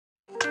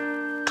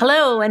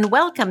Hello and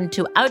welcome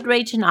to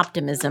Outrage and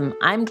Optimism.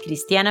 I'm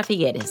Cristiana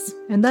Figueres.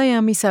 And I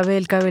am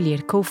Isabel Cavalier,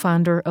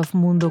 co-founder of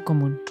Mundo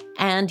Común.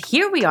 And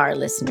here we are,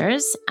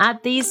 listeners,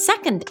 at the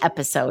second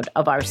episode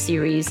of our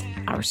series,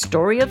 Our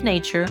Story of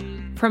Nature,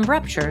 From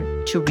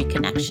Rupture to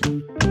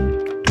Reconnection.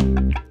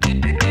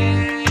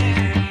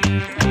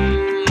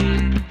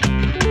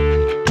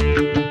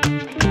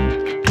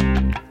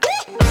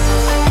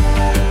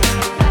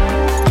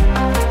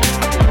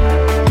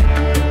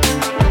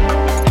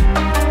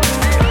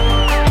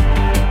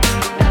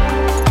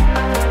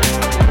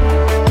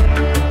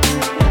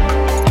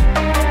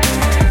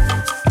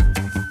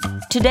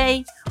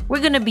 Today, we're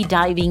going to be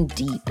diving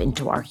deep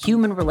into our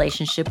human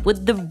relationship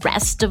with the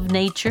rest of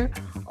nature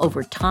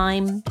over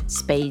time,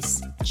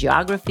 space,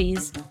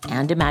 geographies,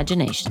 and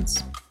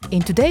imaginations.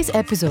 In today's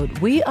episode,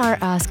 we are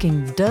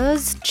asking,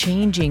 does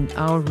changing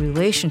our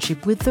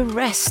relationship with the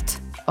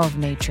rest of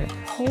nature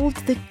hold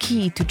the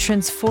key to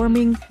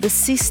transforming the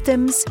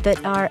systems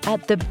that are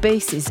at the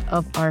basis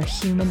of our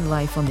human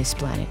life on this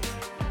planet?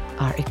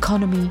 Our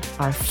economy,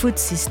 our food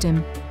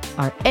system,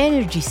 our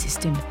energy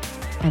system,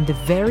 and the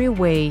very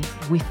way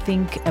we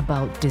think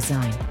about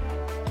design.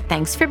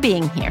 Thanks for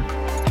being here.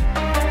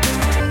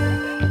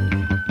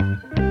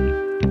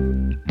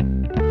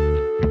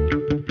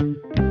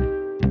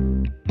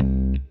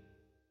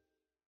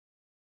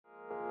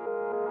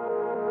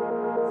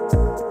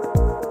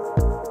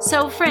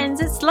 So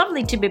friends, it's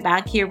lovely to be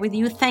back here with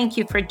you. Thank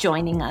you for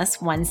joining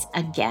us once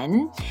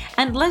again.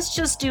 And let's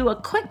just do a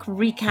quick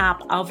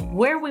recap of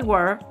where we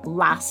were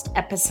last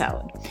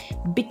episode.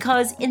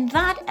 Because in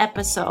that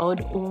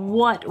episode,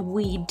 what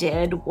we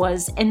did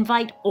was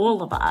invite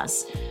all of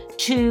us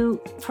to,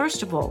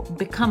 first of all,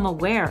 become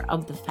aware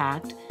of the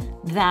fact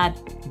that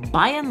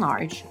by and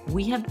large,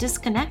 we have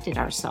disconnected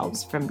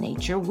ourselves from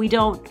nature. We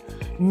don't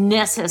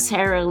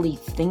necessarily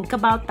think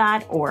about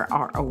that or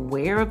are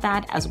aware of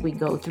that as we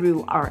go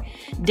through our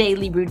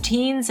daily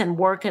routines and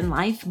work and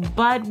life,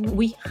 but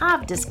we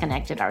have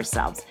disconnected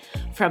ourselves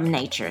from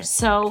nature.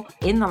 So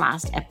in the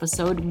last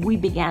episode, we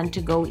began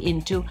to go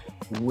into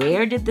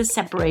where did the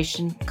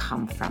separation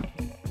come from?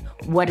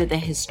 What are the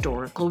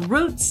historical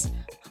roots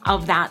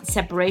of that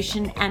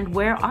separation, and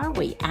where are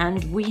we?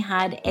 And we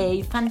had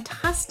a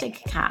fantastic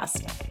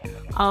cast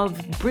of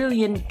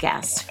brilliant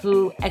guests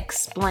who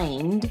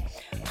explained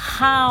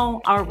how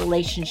our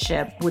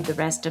relationship with the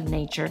rest of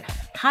nature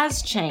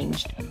has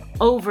changed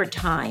over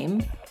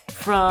time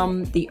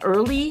from the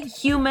early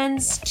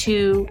humans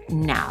to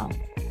now.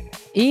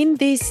 In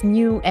this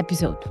new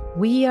episode,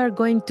 we are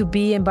going to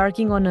be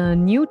embarking on a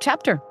new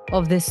chapter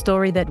of the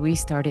story that we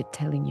started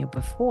telling you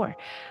before.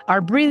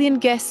 Our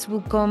brilliant guests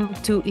will come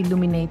to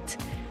illuminate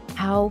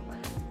how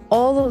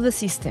all of the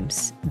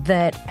systems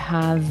that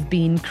have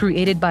been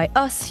created by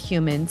us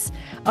humans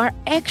are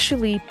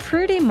actually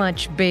pretty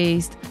much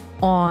based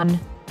on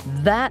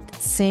that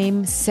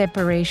same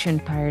separation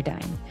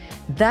paradigm.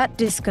 That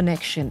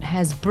disconnection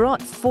has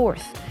brought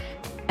forth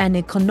an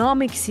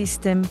economic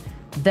system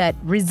that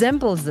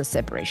resembles the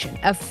separation,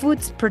 a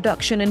food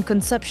production and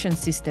consumption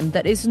system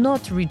that is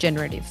not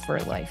regenerative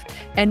for life,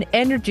 an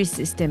energy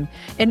system,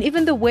 and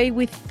even the way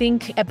we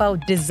think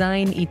about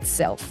design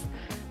itself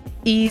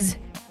is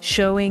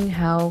showing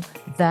how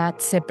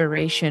that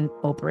separation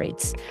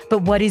operates. But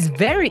what is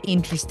very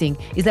interesting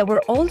is that we're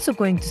also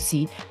going to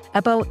see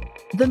about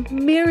the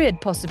myriad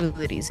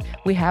possibilities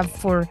we have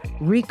for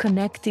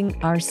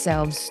reconnecting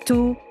ourselves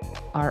to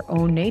our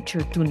own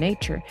nature, to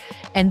nature,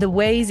 and the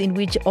ways in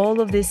which all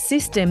of these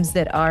systems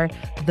that are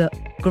the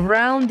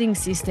grounding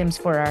systems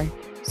for our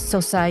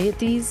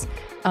societies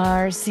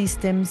are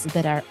systems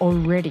that are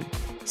already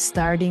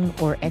starting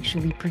or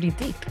actually pretty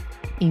deep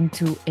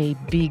into a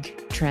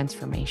big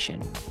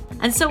transformation.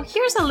 And so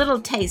here's a little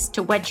taste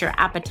to whet your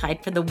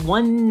appetite for the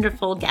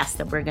wonderful guests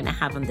that we're going to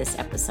have on this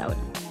episode.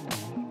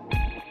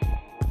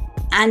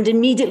 And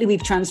immediately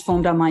we've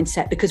transformed our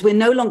mindset because we're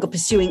no longer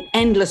pursuing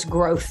endless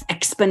growth,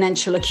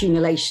 exponential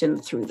accumulation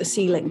through the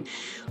ceiling.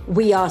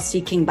 We are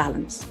seeking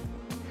balance.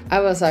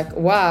 I was like,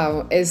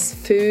 wow, is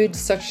food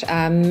such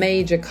a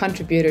major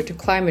contributor to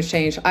climate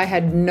change? I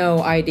had no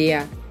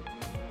idea.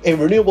 A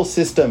renewable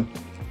system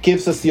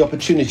gives us the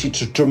opportunity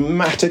to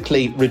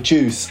dramatically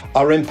reduce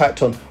our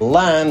impact on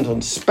land,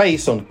 on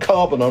space, on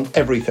carbon, on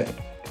everything.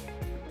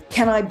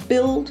 Can I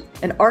build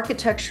an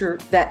architecture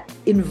that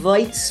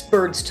invites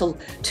birds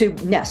to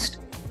nest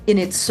in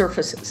its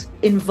surfaces,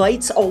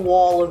 invites a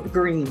wall of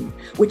green,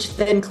 which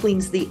then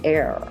cleans the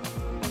air?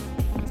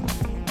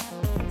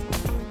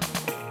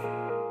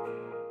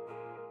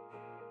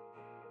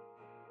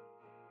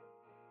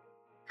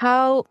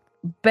 How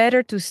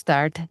better to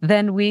start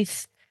than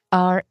with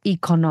our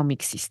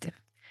economic system,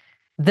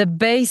 the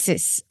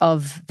basis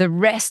of the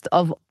rest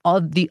of all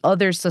the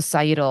other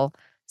societal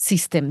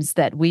systems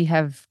that we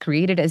have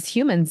created as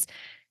humans.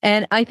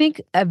 And I think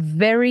a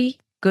very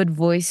good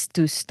voice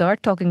to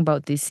start talking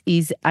about this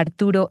is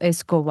Arturo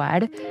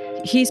Escobar.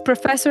 He's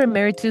professor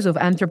emeritus of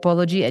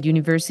anthropology at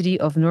University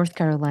of North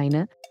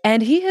Carolina.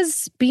 And he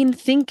has been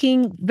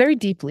thinking very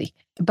deeply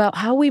about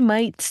how we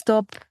might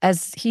stop,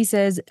 as he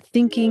says,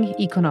 thinking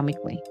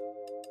economically.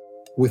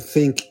 We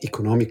think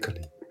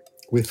economically.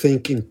 We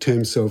think in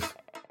terms of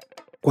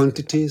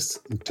quantities,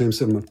 in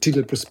terms of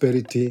material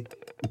prosperity,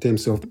 in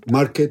terms of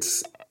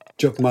markets,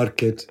 job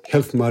market,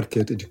 health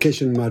market,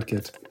 education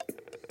market.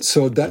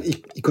 So that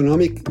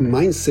economic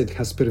mindset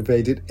has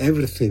pervaded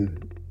everything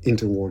in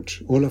the world,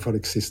 all of our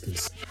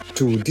existence.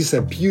 To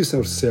disabuse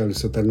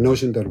ourselves of that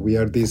notion that we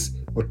are these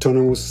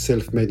autonomous,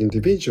 self-made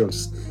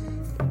individuals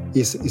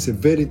is a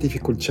very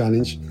difficult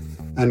challenge,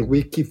 and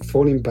we keep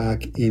falling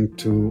back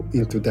into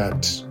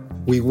that.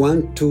 We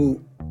want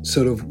to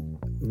sort of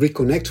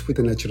reconnect with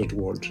the natural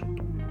world,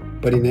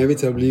 but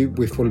inevitably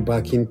we fall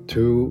back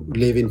into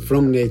living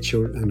from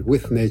nature and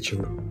with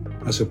nature,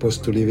 as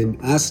opposed to living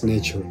as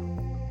nature.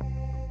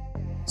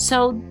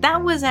 So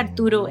that was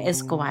Arturo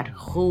Escobar,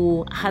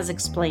 who has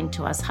explained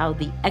to us how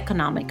the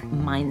economic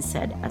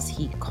mindset, as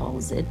he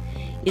calls it,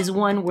 is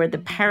one where the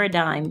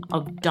paradigm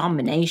of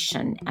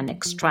domination and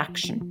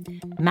extraction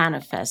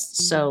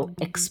manifests so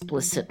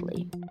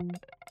explicitly.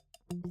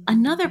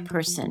 Another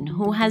person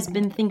who has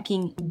been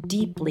thinking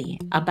deeply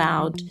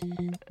about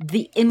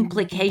the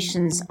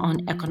implications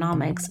on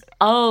economics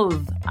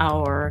of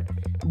our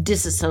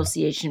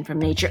disassociation from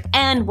nature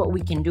and what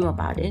we can do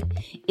about it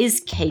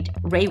is Kate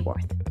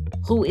Raworth,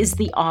 who is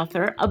the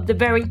author of the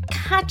very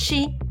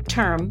catchy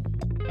term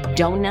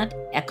donut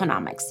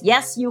economics.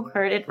 Yes, you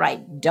heard it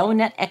right,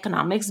 donut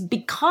economics,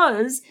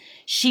 because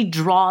she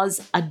draws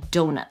a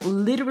donut,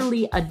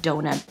 literally a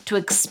donut, to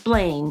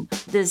explain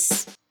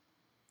this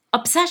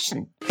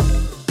obsession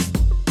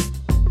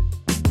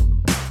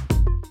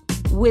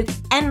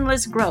with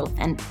endless growth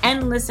and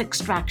endless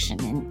extraction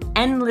and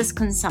endless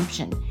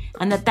consumption,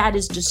 and that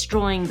is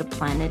destroying the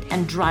planet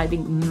and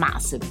driving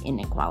massive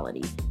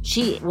inequality.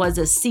 She was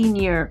a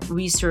senior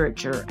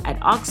researcher at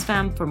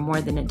Oxfam for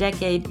more than a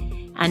decade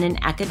and an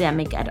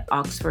academic at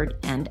Oxford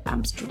and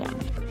Amsterdam.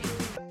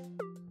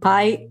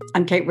 Hi,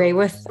 I'm Kate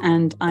Raworth,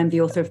 and I'm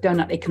the author of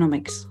Donut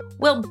Economics.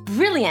 Well,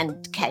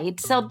 brilliant, Kate.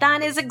 So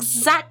that is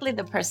exactly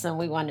the person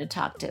we want to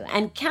talk to.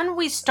 And can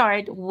we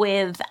start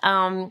with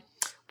the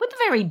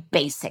very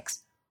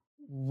basics?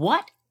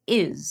 What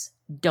is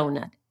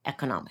donut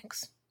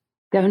economics?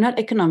 Donut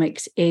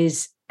economics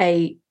is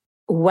a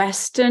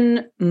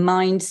Western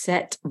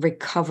mindset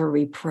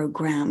recovery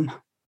program.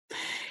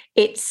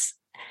 It's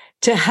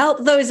to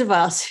help those of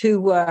us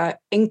who were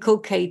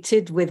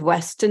inculcated with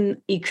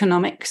Western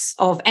economics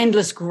of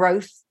endless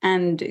growth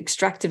and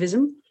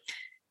extractivism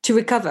to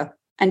recover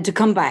and to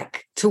come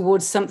back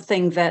towards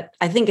something that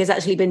I think has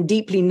actually been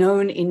deeply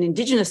known in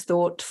indigenous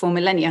thought for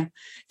millennia.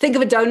 Think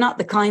of a donut,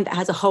 the kind that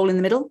has a hole in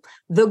the middle.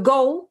 The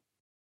goal,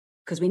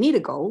 because we need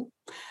a goal,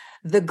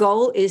 the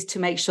goal is to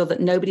make sure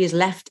that nobody is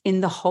left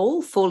in the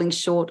hole, falling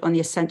short on the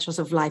essentials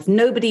of life.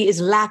 Nobody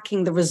is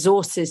lacking the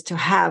resources to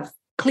have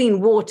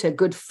clean water,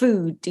 good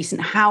food,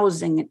 decent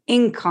housing, and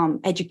income,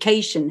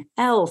 education,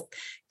 health,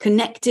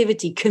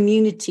 connectivity,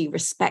 community,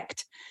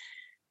 respect.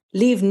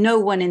 Leave no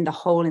one in the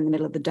hole in the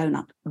middle of the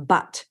donut.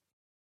 But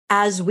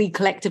as we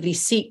collectively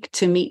seek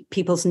to meet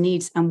people's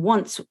needs and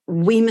wants,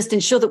 we must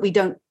ensure that we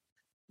don't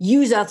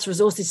use Earth's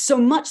resources so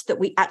much that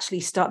we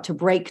actually start to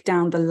break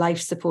down the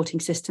life-supporting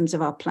systems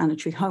of our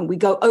planetary home. We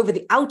go over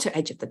the outer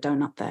edge of the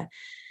donut there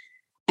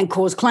and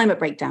cause climate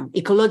breakdown,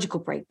 ecological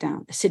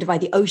breakdown, acidify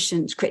the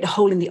oceans, create a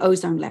hole in the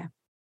ozone layer.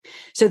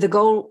 So the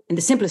goal, in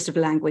the simplest of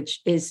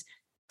language, is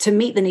to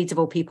meet the needs of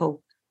all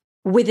people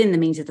within the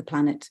means of the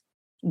planet,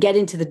 get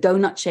into the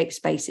donut-shaped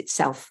space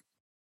itself.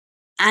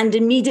 And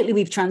immediately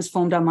we've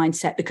transformed our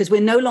mindset because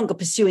we're no longer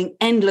pursuing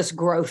endless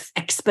growth,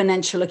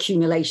 exponential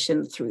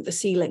accumulation through the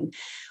ceiling.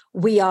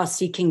 We are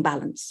seeking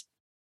balance,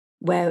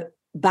 where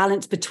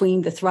balance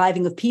between the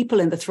thriving of people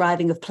and the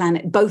thriving of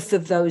planet, both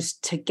of those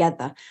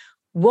together.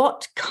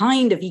 What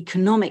kind of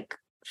economic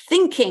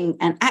thinking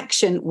and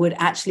action would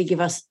actually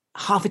give us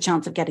half a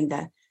chance of getting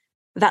there?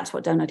 That's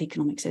what donut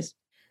economics is.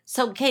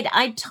 So, Kate,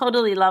 I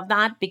totally love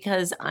that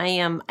because I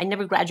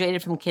never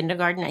graduated from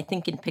kindergarten. I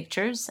think in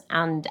pictures,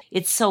 and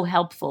it's so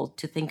helpful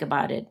to think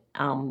about it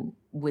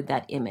with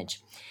that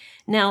image.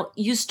 Now,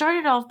 you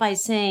started off by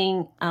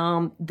saying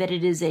that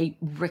it is a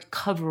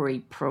recovery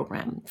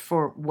program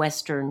for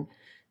Western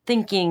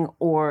thinking,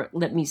 or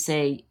let me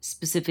say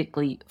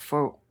specifically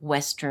for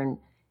Western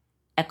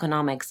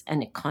economics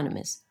and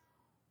economists.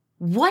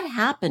 What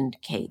happened,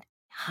 Kate?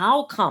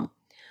 How come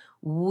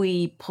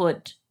we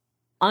put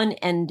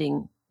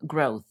unending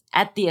growth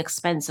at the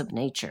expense of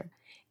nature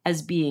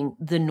as being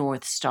the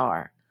North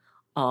Star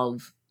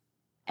of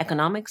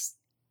economics,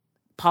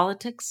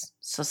 politics,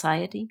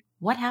 society?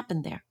 What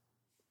happened there?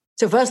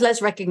 So first,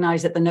 let's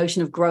recognize that the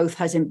notion of growth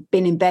has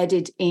been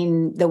embedded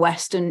in the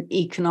Western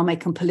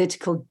economic and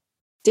political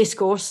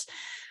discourse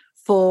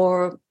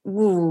for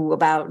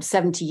about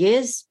 70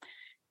 years.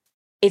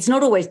 It's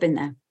not always been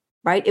there,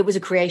 right? It was a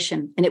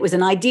creation, and it was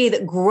an idea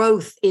that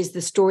growth is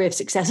the story of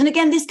success. And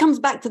again, this comes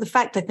back to the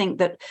fact, I think,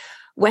 that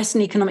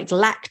Western economics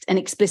lacked an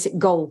explicit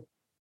goal.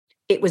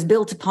 It was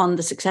built upon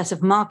the success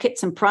of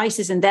markets and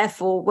prices, and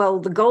therefore, well,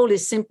 the goal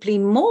is simply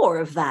more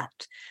of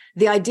that.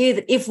 The idea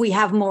that if we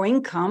have more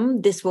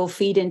income, this will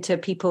feed into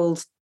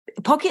people's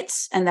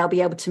pockets and they'll be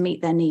able to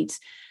meet their needs.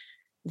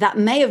 That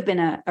may have been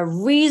a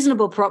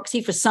reasonable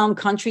proxy for some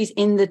countries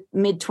in the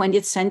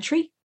mid-20th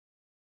century.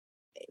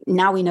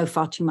 Now we know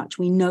far too much.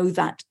 We know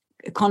that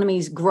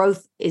economies'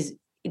 growth is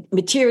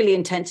materially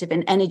intensive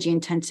and energy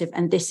intensive,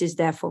 and this is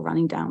therefore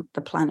running down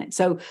the planet.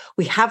 So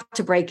we have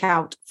to break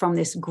out from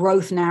this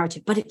growth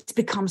narrative, but it's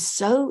become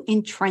so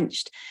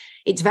entrenched.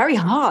 It's very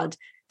hard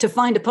to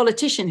find a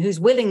politician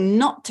who's willing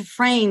not to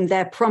frame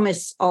their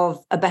promise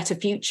of a better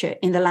future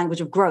in the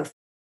language of growth.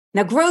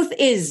 Now, growth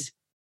is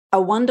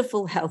a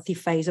wonderful, healthy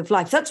phase of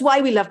life. That's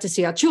why we love to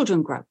see our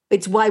children grow.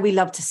 It's why we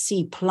love to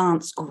see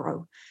plants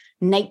grow.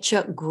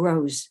 Nature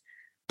grows,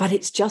 but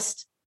it's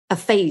just a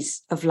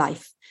phase of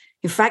life.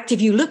 In fact, if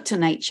you look to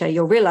nature,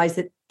 you'll realize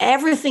that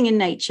everything in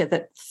nature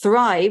that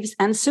thrives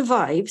and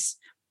survives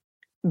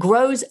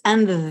grows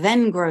and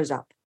then grows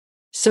up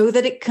so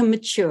that it can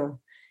mature.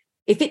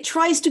 If it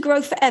tries to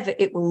grow forever,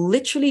 it will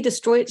literally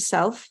destroy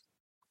itself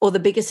or the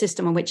bigger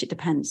system on which it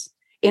depends.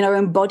 In our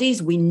own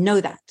bodies, we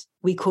know that.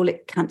 We call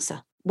it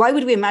cancer. Why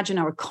would we imagine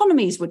our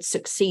economies would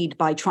succeed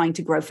by trying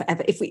to grow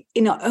forever? If we,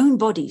 in our own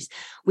bodies,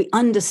 we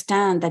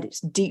understand that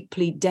it's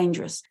deeply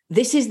dangerous.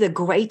 This is the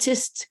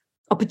greatest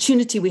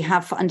opportunity we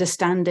have for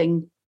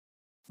understanding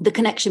the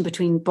connection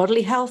between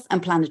bodily health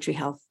and planetary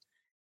health.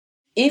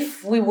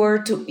 If we were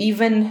to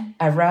even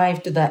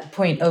arrive to that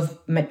point of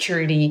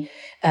maturity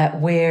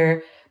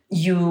where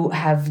you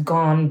have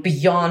gone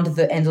beyond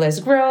the endless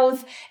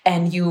growth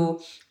and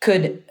you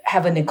could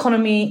have an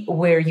economy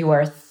where you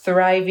are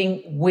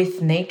thriving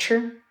with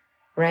nature,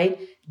 right?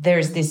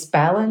 There's this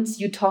balance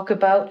you talk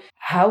about.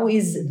 How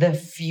is the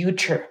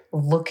future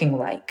looking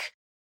like?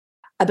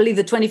 I believe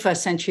the 21st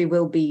century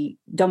will be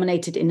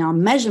dominated in our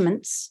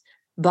measurements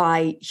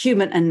by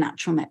human and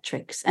natural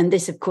metrics. And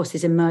this, of course,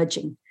 is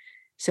emerging.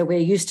 So we're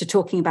used to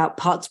talking about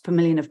parts per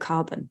million of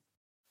carbon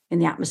in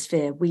the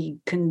atmosphere. We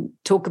can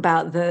talk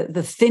about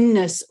the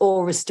thinness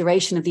or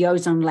restoration of the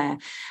ozone layer,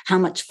 how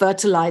much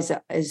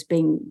fertilizer is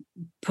being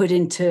put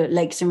into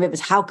lakes and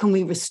rivers. How can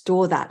we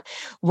restore that?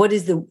 What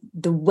is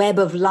the web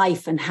of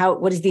life and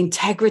what is the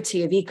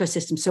integrity of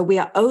ecosystems? So we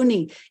are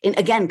only,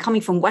 again,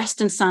 coming from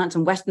Western science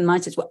and Western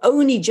mindsets, we're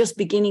only just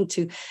beginning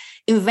to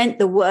invent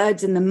the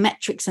words and the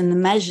metrics and the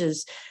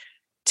measures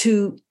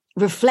to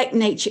reflect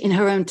nature in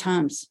her own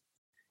terms,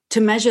 to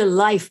measure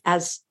life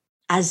as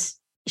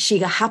she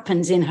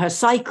happens in her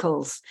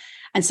cycles.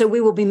 And so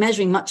we will be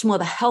measuring much more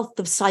the health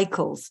of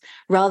cycles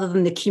rather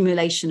than the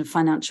accumulation of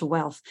financial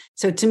wealth.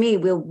 So to me,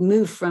 we'll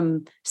move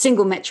from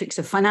single metrics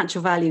of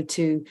financial value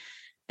to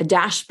a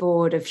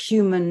dashboard of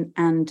human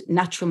and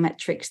natural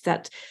metrics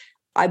that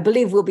I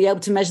believe we'll be able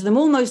to measure them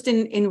almost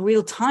in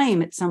real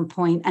time at some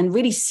point and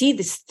really see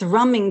this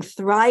thrumming,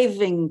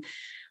 thriving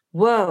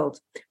world.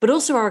 But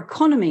also our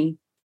economy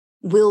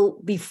will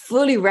be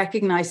fully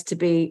recognized to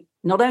be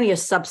not only a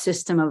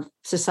subsystem of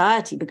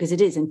society, because it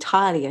is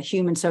entirely a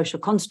human social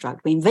construct.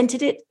 We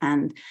invented it,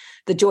 and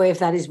the joy of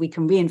that is we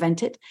can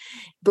reinvent it,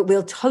 but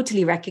we'll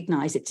totally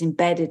recognize it's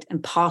embedded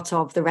and part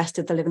of the rest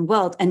of the living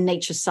world and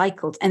nature's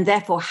cycles, and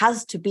therefore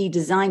has to be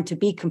designed to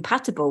be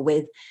compatible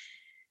with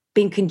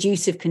being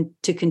conducive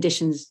to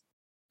conditions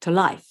to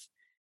life.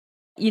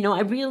 You know,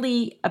 I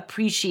really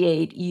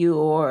appreciate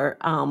your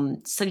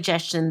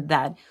suggestion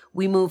that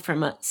we move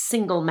from a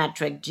single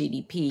metric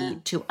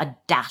GDP to a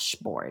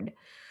dashboard.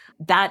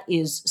 That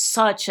is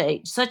such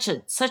a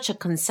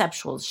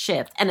conceptual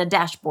shift, and a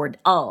dashboard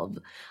of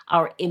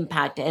our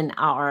impact and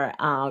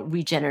our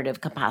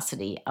regenerative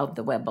capacity of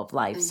the web of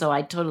life. So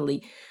I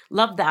totally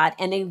love that.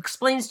 And it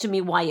explains to me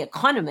why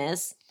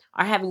economists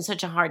are having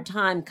such a hard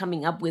time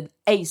coming up with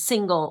a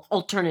single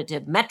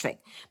alternative metric,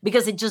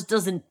 because it just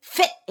doesn't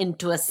fit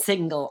into a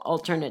single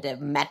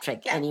alternative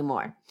metric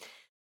anymore.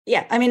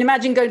 Yeah, I mean,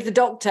 imagine going to the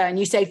doctor and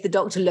you say to the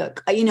doctor,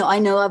 look, I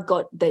know I've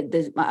got,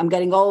 I'm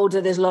getting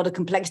older, there's a lot of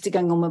complexity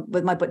going on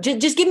with my body.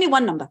 Just give me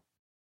one number.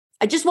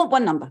 I just want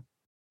one number.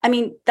 I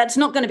mean, that's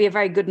not going to be a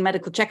very good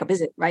medical checkup, is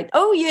it? Right?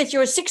 Oh, yes,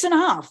 you're a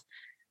 6.5.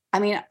 I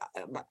mean,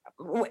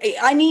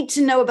 I need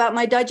to know about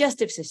my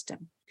digestive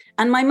system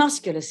and my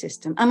muscular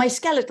system and my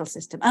skeletal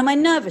system and my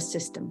nervous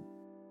system.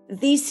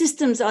 These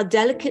systems are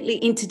delicately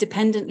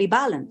interdependently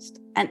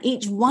balanced, and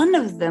each one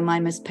of them I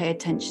must pay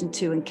attention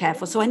to and care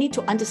for. So I need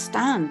to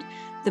understand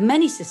the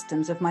many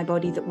systems of my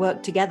body that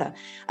work together,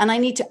 and I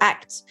need to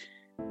act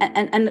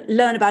and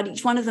learn about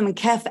each one of them and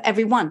care for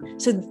every one.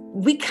 So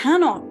we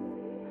cannot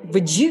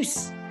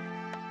reduce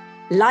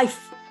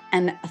life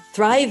and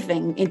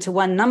thriving into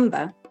one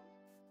number.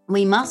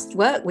 We must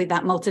work with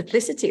that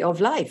multiplicity of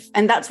life.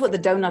 And that's what the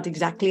donut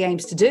exactly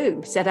aims to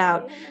do, set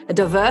out a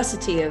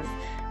diversity of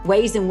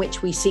ways in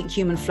which we seek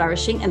human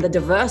flourishing and the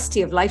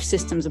diversity of life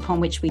systems upon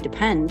which we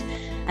depend.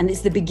 And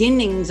it's the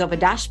beginnings of a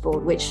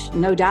dashboard, which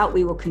no doubt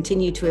we will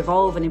continue to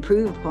evolve and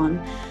improve upon,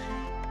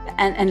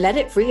 and let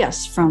it free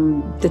us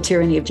from the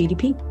tyranny of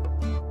GDP.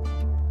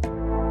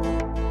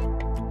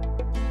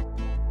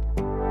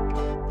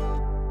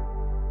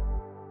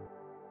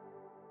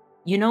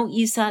 You know,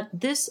 Isa,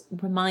 this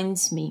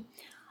reminds me.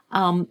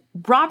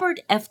 Robert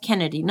F.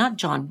 Kennedy, not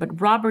John, but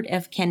Robert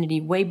F.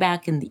 Kennedy, way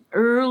back in the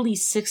early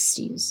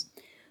 60s,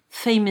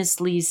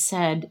 famously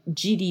said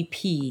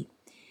GDP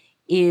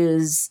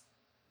is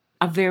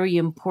a very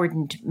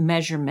important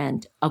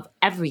measurement of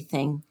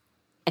everything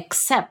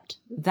except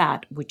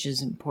that which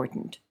is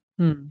important.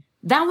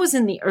 That was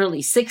in the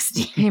early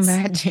 60s.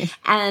 Imagine.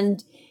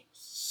 And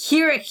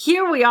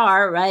here we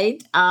are,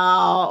 right?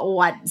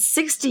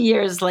 60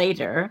 years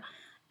later,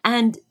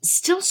 and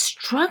still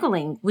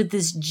struggling with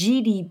this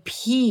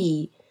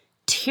GDP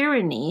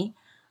tyranny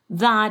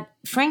that,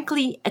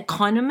 frankly,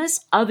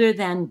 economists, other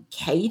than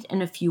Kate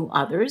and a few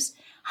others,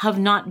 have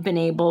not been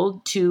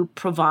able to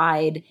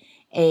provide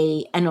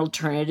an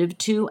alternative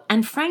to.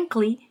 And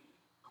frankly,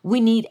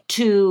 we need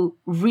to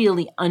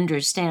really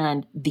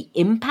understand the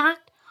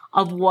impact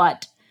of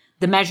what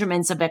the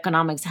measurements of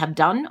economics have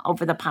done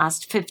over the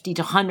past 50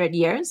 to 100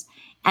 years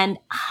and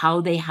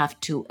how they have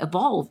to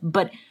evolve.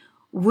 But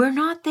we're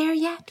not there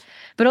yet.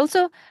 But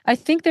also, I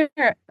think there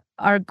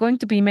are going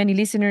to be many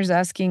listeners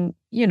asking,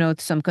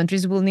 some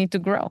countries will need to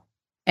grow.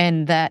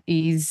 And that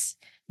is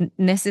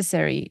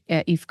necessary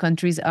if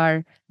countries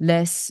are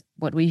less,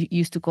 what we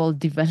used to call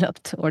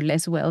developed or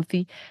less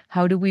wealthy.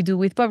 How do we do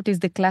with poverty? Is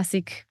the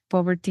classic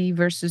poverty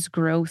versus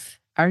growth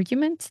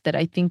argument that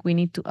I think we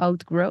need to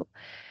outgrow.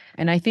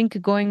 And I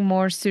think going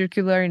more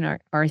circular in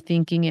our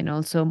thinking and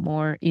also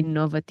more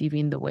innovative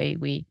in the way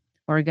we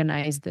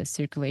organize the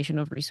circulation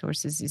of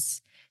resources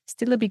is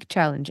still a big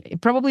challenge.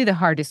 Probably the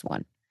hardest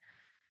one.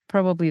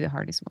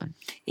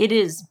 It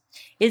is.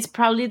 It's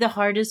probably the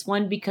hardest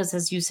one because,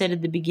 as you said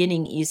at the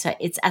beginning, Isa,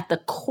 it's at the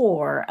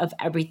core of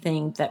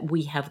everything that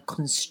we have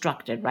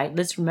constructed, right?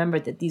 Let's remember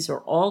that these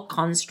are all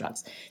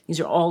constructs. These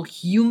are all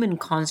human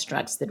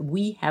constructs that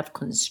we have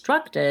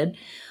constructed.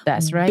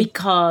 That's right.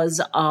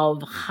 Because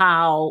of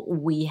how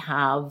we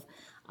have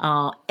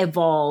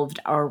evolved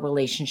our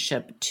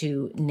relationship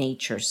to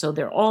nature. So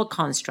they're all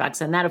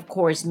constructs. And that, of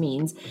course,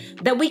 means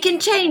that we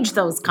can change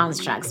those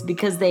constructs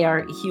because they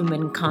are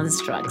human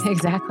constructs.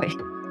 Exactly.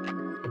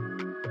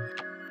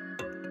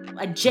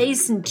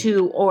 Adjacent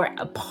to or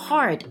a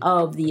part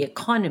of the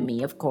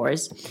economy, of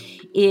course,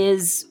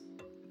 is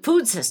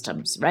food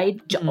systems, right?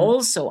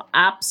 Also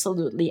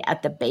absolutely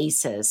at the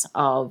basis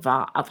of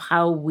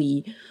how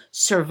we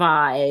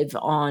survive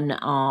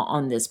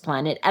on this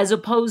planet, as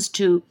opposed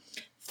to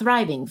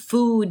thriving.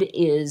 Food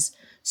is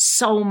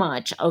so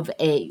much of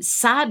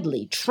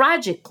sadly,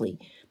 tragically,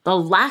 the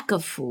lack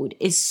of food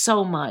is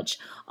so much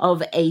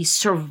of a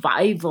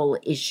survival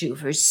issue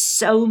for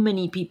so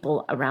many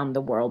people around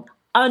the world,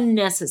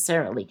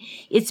 unnecessarily.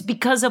 It's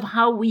because of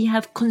how we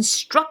have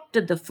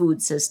constructed the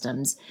food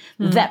systems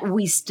that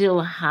we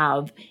still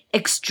have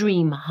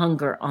extreme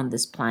hunger on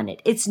this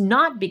planet. It's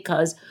not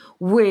because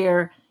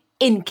we're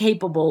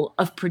incapable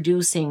of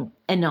producing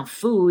enough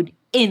food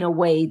in a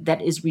way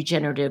that is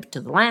regenerative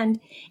to the land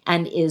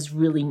and is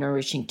really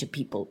nourishing to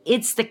people.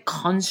 It's the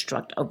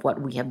construct of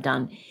what we have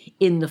done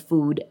in the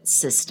food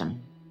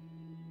system.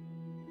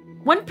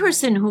 One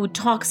person who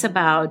talks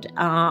about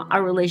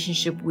our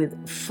relationship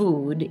with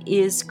food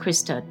is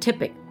Krista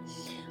Tippett,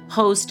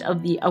 host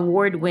of the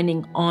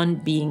award-winning On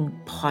Being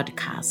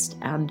podcast.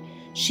 And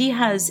she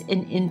has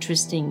an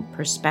interesting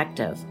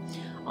perspective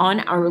on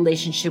our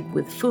relationship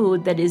with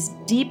food that is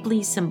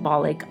deeply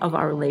symbolic of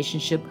our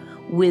relationship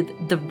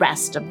with the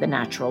rest of the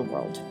natural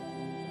world.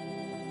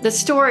 The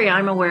story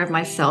I'm aware of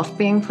myself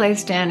being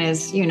placed in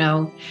is,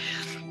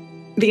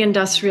 the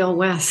industrial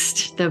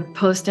West, the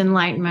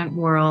post-Enlightenment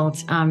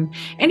world. And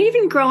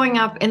even growing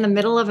up in the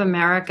middle of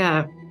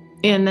America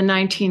in the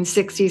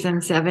 1960s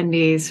and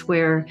 70s,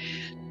 where,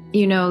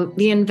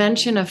 the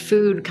invention of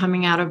food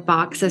coming out of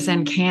boxes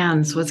and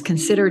cans was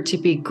considered to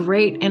be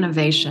great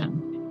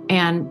innovation.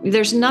 And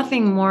there's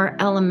nothing more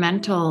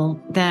elemental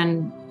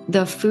than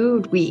the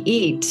food we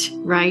eat,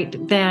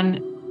 right,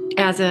 than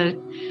as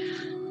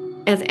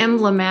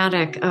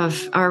emblematic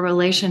of our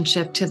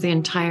relationship to the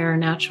entire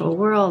natural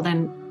world.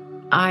 And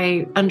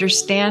I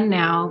understand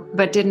now,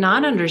 but did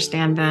not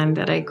understand then,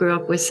 that I grew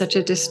up with such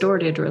a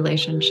distorted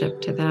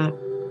relationship to that.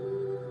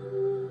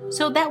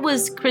 So that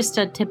was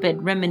Krista Tippett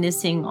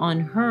reminiscing on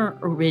her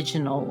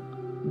original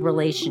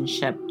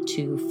relationship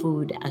to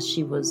food as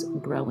she was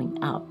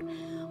growing up.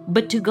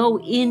 But to go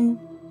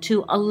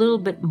into a little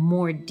bit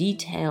more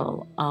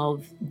detail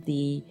of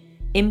the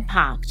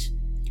impact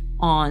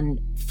on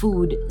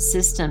food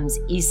systems,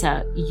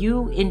 Isa,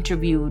 you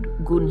interviewed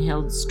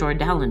Gunhild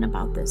Stordalen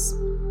about this.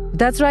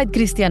 That's right,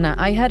 Christiana.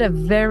 I had a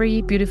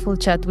very beautiful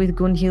chat with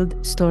Gunhild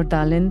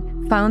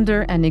Stordalen,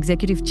 founder and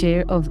executive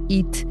chair of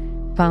EAT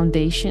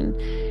Foundation.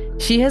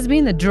 She has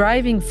been a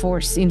driving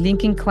force in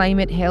linking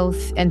climate,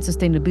 health, and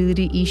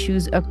sustainability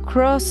issues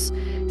across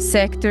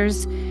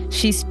sectors.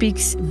 She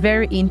speaks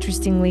very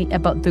interestingly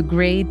about the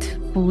great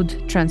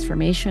food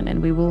transformation,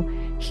 and we will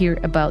hear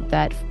about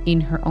that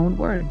in her own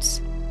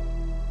words.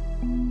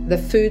 The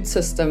food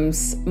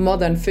systems,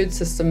 modern food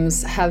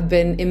systems, have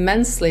been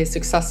immensely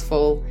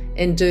successful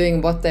in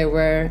doing what they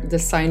were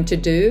designed to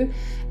do,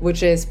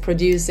 which is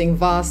producing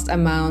vast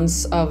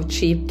amounts of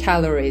cheap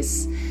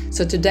calories.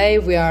 So today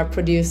we are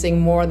producing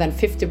more than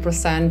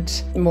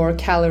 50% more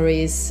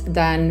calories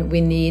than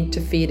we need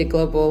to feed a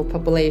global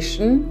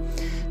population.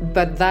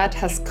 But that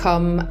has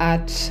come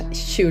at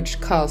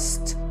huge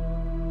cost.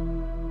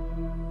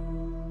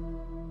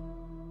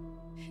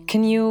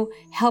 Can you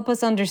help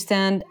us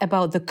understand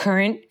about the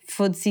current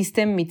food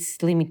system,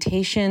 its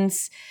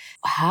limitations,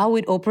 how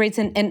it operates,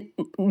 and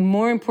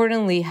more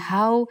importantly,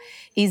 how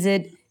is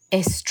it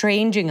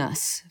estranging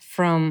us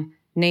from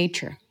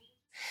nature?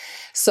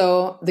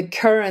 So the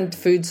current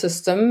food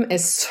system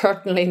is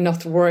certainly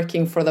not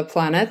working for the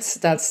planet.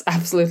 That's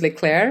absolutely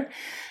clear.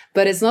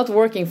 But it's not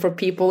working for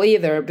people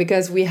either,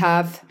 because we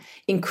have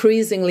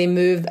increasingly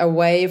moved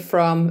away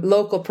from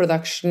local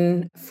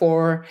production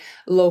for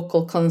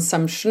local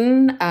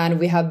consumption, and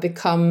we have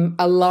become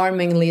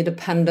alarmingly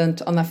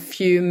dependent on a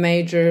few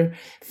major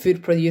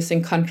food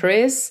producing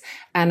countries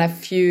and a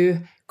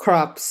few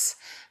crops.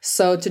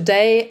 So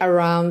today,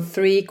 around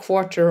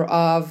 3/4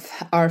 of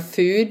our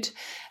food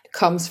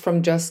comes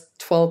from just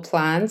 12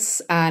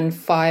 plants and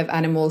 5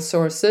 animal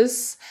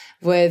sources,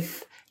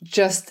 with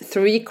just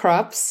 3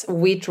 crops,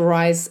 wheat,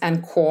 rice,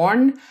 and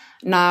corn,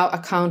 now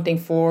accounting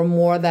for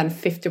more than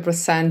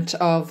 50%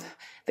 of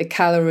the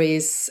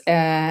calories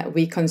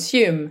we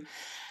consume.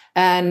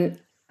 And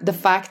the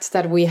fact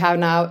that we have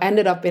now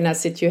ended up in a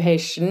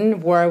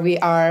situation where we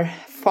are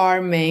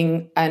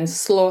farming and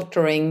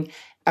slaughtering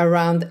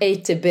around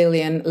 80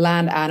 billion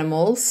land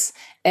animals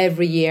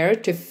every year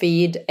to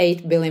feed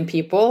 8 billion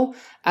people,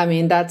 I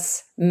mean,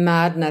 that's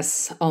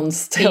madness on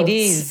stilts. It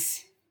is.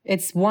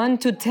 It's 1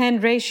 to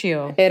 10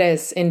 ratio. It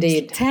is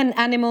indeed. 10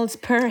 animals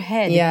per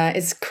head. Yeah,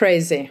 it's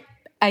crazy.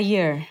 A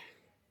year.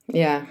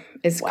 Yeah,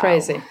 it's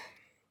crazy.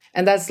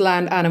 And that's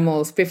land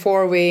animals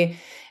before we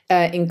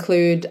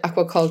include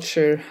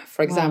aquaculture,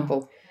 for example.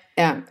 Wow.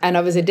 Yeah, and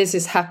obviously this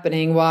is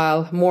happening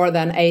while more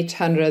than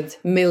 800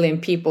 million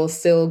people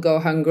still go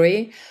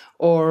hungry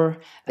or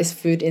is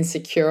food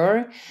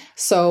insecure.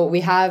 So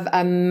we have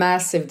a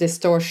massive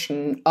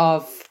distortion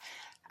of,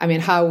 I mean,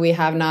 how we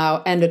have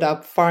now ended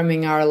up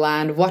farming our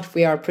land, what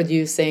we are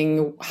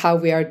producing, how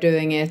we are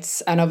doing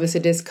it. And obviously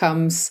this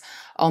comes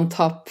on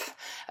top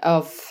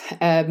of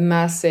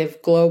massive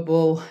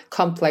global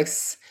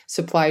complex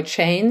supply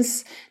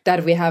chains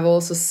that we have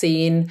also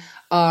seen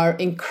are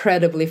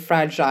incredibly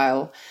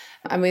fragile.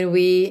 I mean,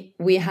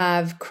 we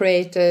have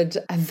created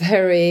a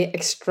very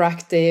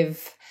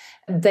extractive,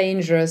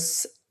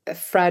 dangerous,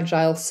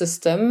 fragile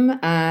system,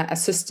 a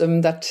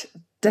system that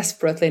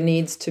desperately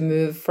needs to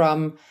move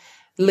from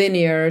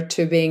linear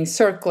to being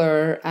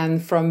circular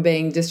and from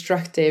being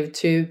destructive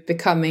to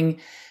becoming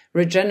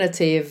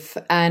regenerative.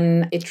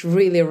 And it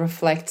really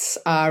reflects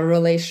our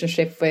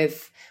relationship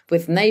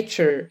with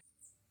nature.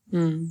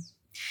 Mm.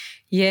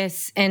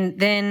 Yes. And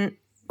then,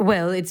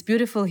 well, it's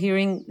beautiful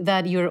hearing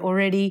that you're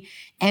already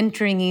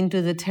entering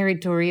into the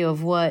territory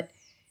of what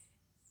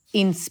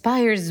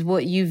inspires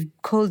what you've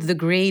called the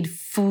great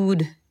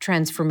food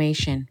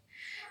transformation.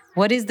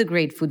 What is the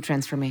great food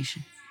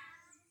transformation?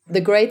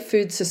 The great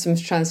food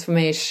systems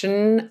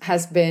transformation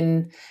has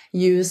been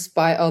used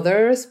by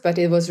others, but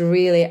it was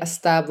really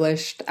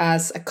established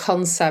as a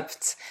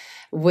concept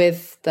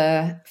with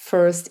the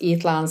first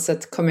Eat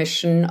Lancet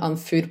Commission on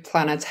Food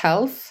Planet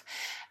Health.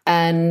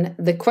 And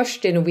the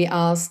question we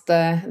asked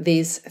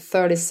these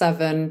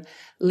 37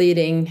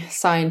 leading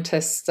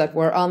scientists that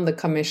were on the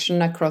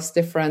commission across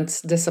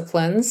different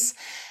disciplines,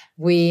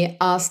 we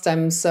asked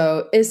them,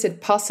 so is it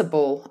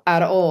possible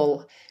at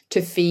all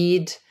to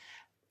feed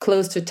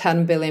close to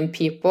 10 billion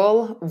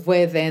people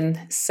within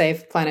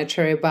safe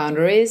planetary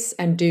boundaries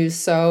and do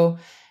so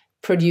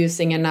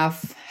producing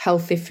enough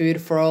healthy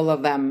food for all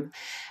of them?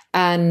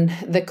 And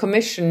the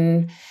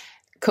commission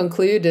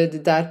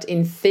concluded that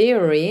in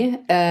theory,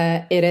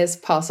 it is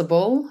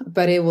possible,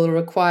 but it will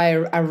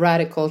require a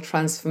radical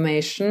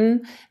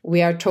transformation.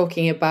 We are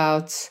talking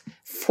about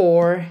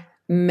 4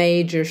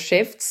 major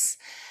shifts.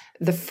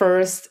 The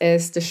first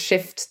is the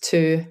shift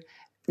to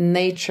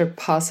nature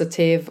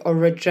positive or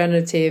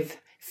regenerative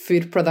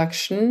food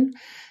production,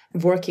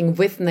 working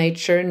with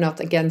nature, not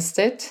against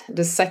it.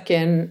 The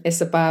second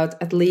is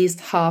about at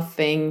least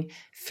halving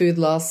food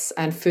loss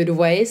and food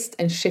waste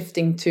and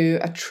shifting to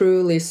a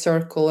truly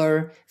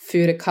circular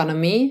food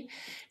economy.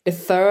 The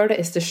third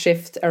is the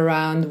shift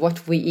around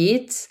what we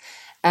eat,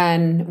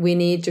 and we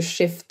need to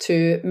shift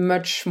to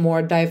much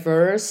more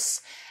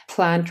diverse,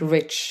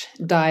 plant-rich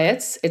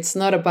diets. It's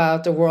not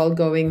about the world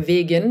going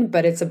vegan,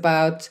 but it's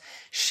about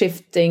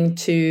shifting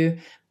to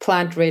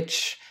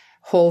plant-rich,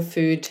 whole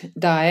food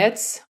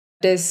diets.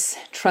 This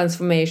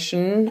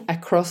transformation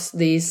across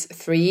these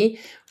 3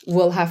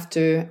 will have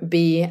to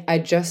be a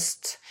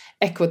just,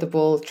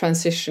 equitable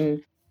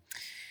transition.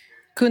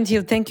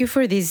 Kuntil, thank you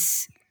for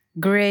this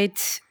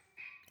great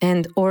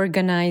and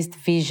organized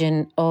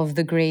vision of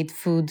the great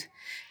food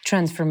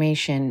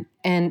transformation.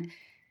 And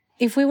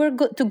if we were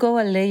to go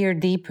a layer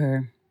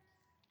deeper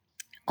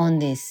on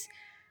this,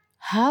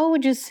 how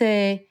would you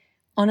say,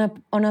 on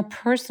a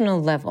personal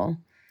level,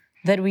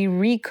 that we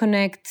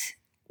reconnect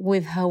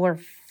with how our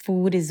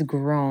food is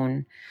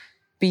grown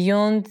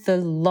beyond the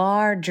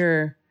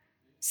larger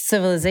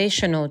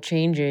civilizational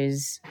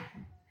changes.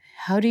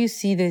 How do you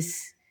see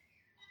this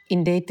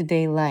in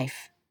day-to-day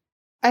life?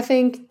 I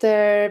think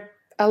there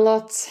a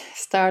lot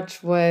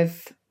starts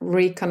with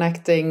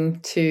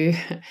reconnecting to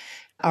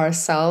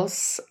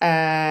ourselves.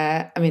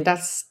 I mean,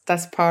 that's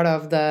part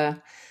of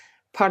the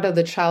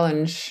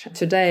challenge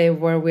today,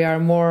 where we are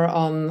more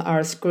on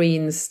our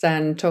screens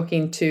than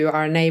talking to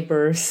our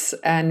neighbors,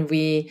 and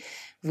we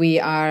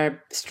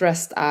are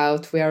stressed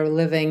out. We are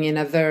living in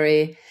a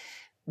very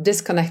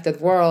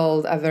disconnected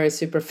world, a very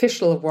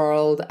superficial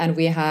world, and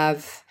we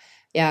have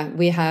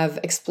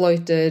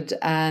exploited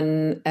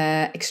and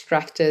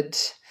extracted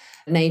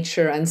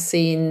nature and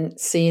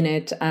seen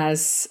it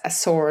as a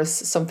source,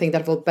 something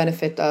that will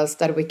benefit us,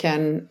 that we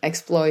can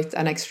exploit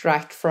and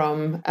extract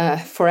from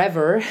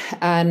forever.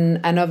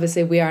 And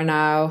obviously we are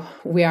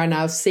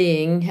now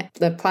seeing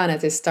the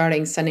planet is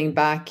starting sending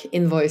back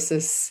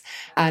invoices,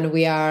 and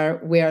we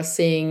are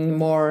seeing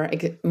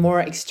more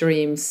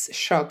extremes,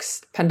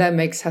 shocks.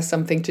 Pandemics has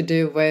something to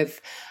do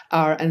with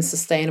our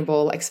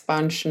unsustainable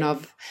expansion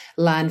of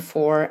land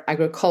for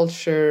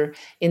agriculture,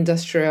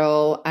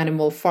 industrial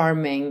animal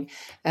farming.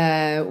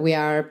 We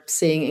are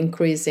seeing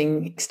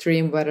increasing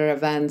extreme weather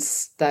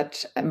events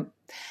that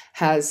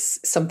has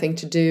something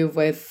to do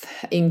with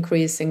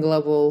increasing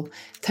global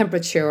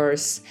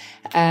temperatures.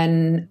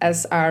 And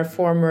as our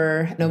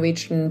former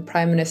Norwegian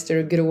Prime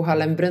Minister Gro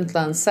Harlem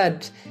Brundtland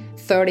said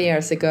 30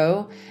 years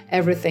ago,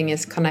 everything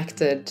is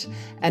connected.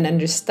 And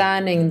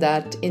understanding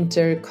that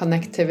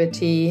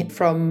interconnectivity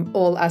from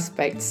all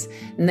aspects,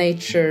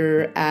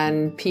 nature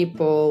and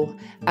people,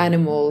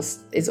 animals,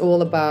 is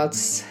all about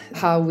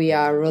how we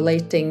are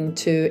relating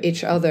to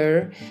each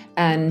other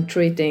and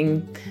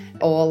treating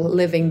all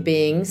living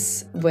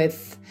beings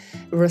with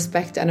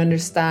respect and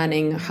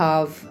understanding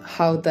of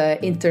how the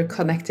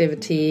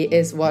interconnectivity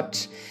is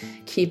what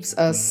keeps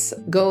us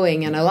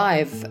going and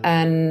alive.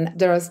 And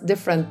there are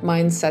different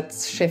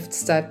mindset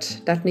shifts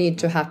that need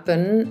to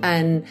happen,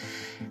 and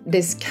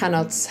this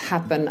cannot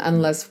happen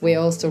unless we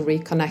also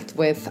reconnect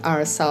with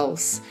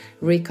ourselves,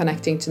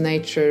 reconnecting to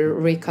nature,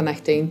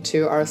 reconnecting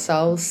to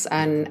ourselves.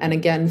 And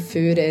again,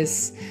 food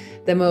is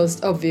the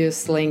most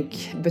obvious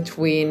link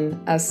between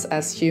us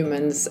as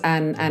humans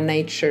and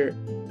nature.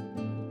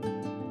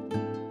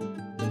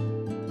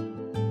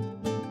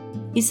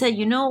 Isa,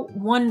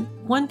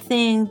 one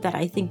thing that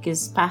I think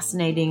is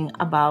fascinating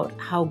about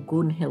how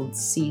Gunhild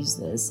sees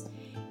this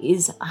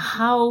is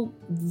how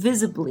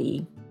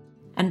visibly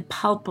and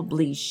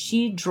palpably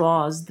she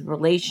draws the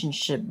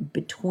relationship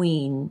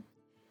between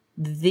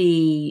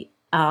the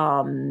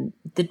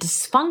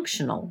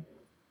dysfunctional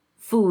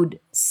food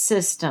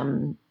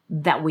system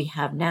that we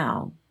have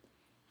now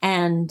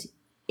and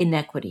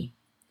inequity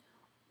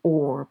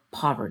or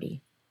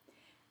poverty.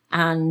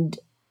 And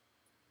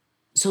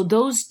so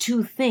those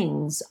two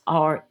things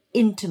are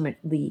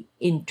intimately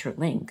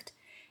interlinked.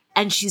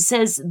 And she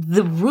says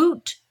the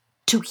route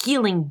to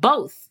healing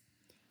both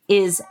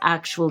is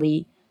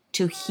actually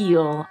to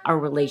heal our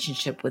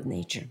relationship with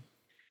nature.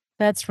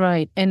 That's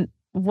right. And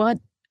what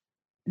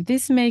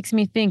this makes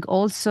me think,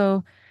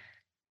 also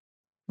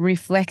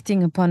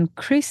reflecting upon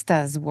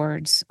Krista's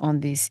words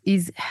on this,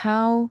 is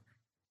how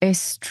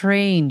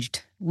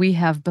estranged we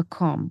have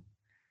become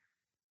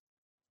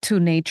to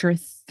nature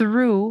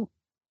through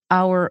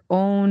our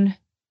own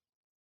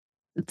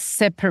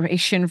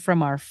separation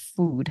from our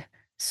food,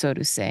 so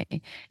to say.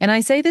 And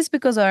I say this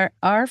because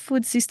our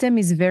food system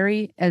is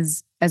very,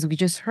 as we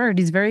just heard,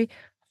 is very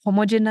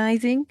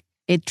homogenizing.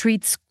 It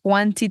treats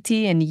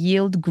quantity and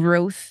yield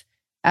growth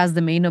as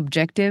the main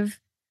objective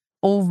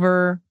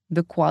over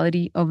the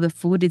quality of the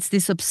food. It's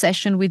this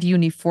obsession with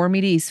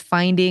uniformity, is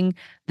finding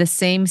the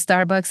same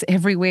Starbucks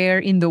everywhere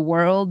in the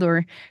world,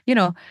 or,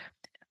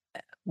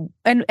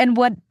 and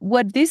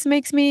what this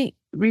makes me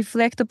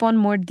reflect upon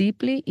more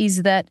deeply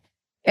is that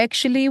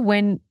actually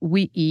when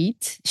we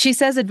eat, she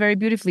says it very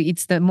beautifully,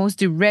 it's the most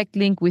direct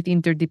link with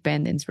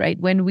interdependence, right?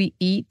 When we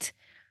eat,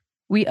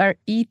 we are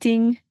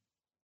eating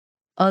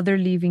other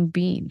living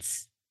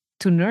beings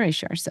to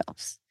nourish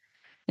ourselves.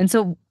 And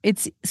so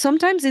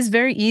sometimes it's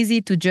very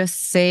easy to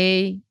just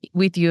say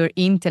with your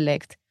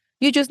intellect,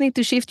 you just need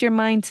to shift your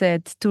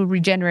mindset to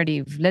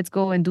regenerative. Let's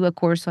go and do a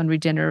course on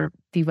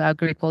regenerative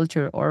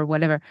agriculture or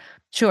whatever.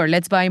 Sure,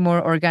 let's buy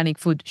more organic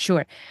food.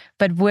 Sure.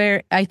 But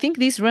where I think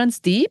this runs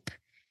deep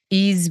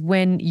is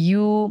when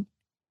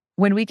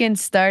we can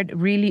start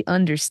really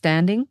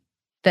understanding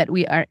that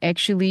we are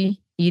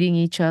actually eating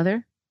each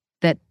other,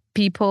 that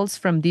peoples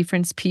from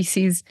different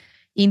species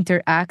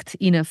interact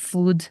in a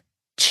food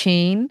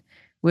chain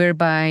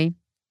whereby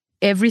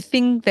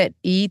everything that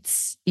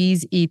eats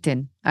is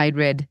eaten, I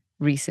read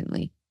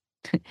recently.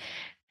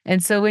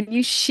 And so when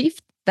you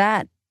shift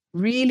that,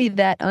 really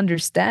that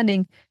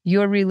understanding,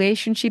 your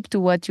relationship to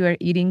what you are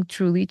eating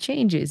truly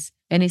changes.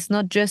 And it's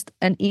not just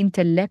an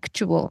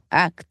intellectual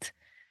act.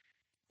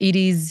 It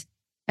is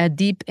a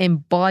deep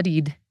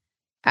embodied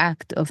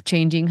act of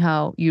changing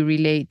how you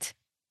relate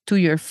to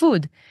your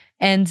food.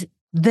 And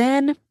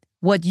then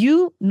what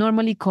you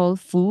normally call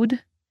food,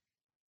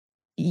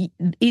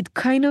 it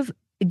kind of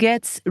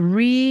gets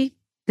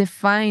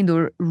redefined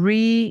or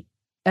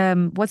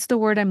what's the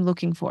word I'm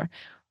looking for?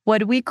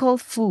 What we call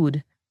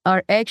food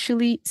are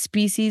actually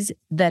species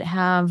that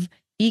have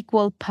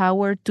equal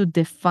power to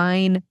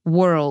define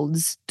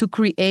worlds, to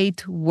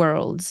create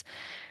worlds.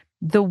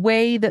 The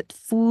way that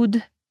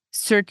food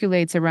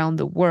circulates around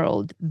the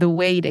world, the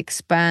way it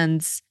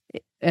expands,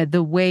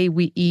 the way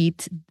we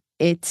eat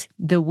it,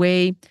 the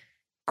way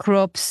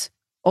crops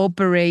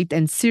operate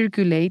and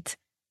circulate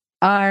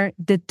are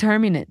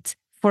determinant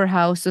for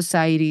how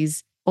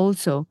societies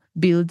also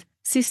build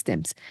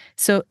systems.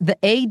 So the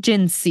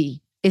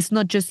agency is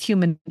not just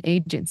human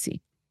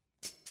agency.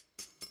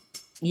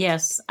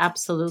 Yes,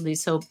 absolutely.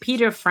 So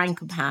Peter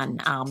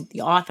Frankopan, the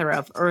author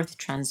of Earth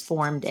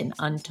Transformed and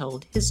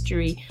Untold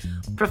History,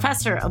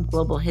 professor of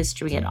global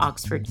history at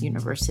Oxford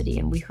University,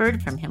 and we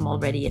heard from him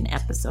already in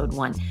episode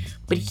 1.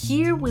 But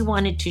here we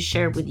wanted to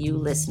share with you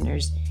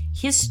listeners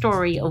his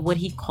story of what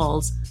he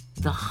calls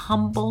the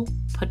humble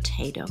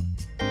potato.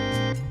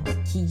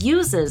 He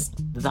uses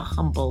the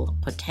humble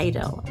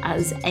potato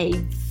as a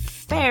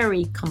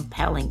very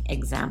compelling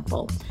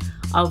example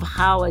of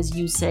how, as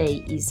you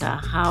say,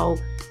 Isa, how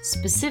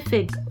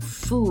specific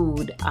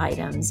food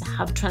items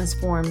have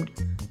transformed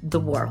the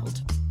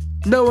world.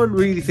 No one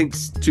really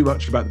thinks too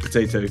much about the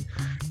potato.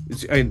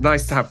 It's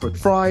nice to have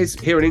with fries.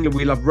 Here in England,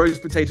 we love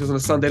roast potatoes on a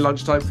Sunday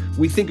lunchtime.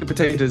 We think of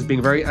potatoes as being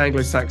a very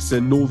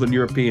Anglo-Saxon, Northern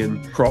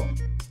European crop.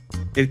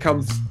 It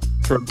comes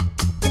from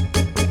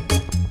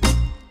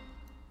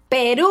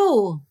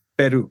Peru.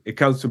 It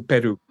comes from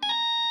Peru.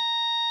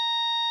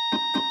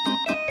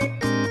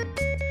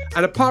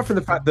 And apart from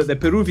the fact that the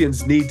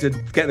Peruvians need to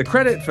get the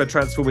credit for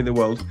transforming the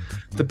world,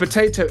 the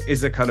potato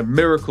is a kind of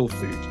miracle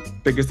food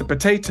because the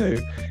potato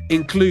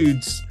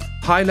includes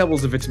high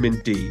levels of vitamin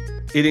D.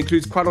 It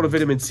includes quite a lot of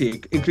vitamin C.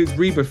 It includes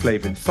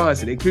riboflavin,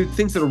 thiazine. It includes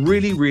things that are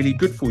really, really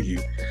good for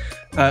you.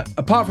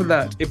 Apart from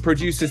that, it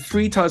produces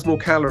 3 times more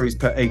calories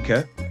per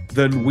acre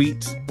than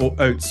wheat or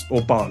oats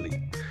or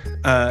barley.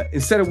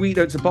 Instead of wheat,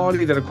 oats, and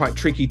barley that are quite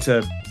tricky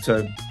to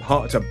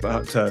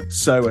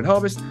sow and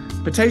harvest,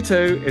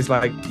 potato is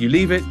like you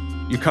leave it,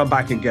 you come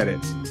back and get it.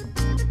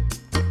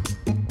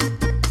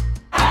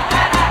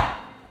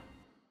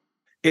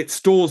 It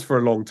stores for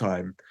a long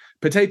time.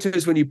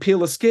 Potatoes, when you peel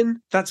the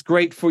skin, that's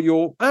great for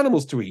your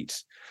animals to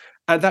eat.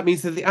 And that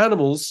means that the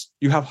animals,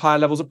 you have higher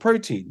levels of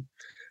protein.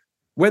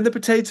 When the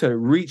potato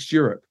reached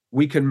Europe,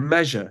 we can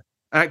measure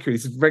accurately,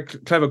 some very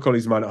clever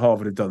colleagues of mine at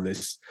Harvard have done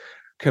this,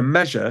 can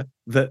measure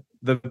that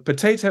the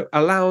potato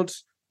allowed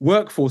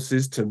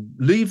workforces to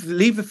leave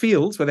the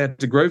fields where they had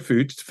to grow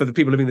food for the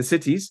people living in the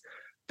cities.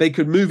 They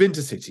could move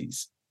into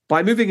cities.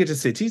 By moving into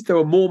cities, there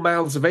were more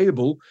mouths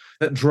available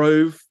that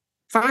drove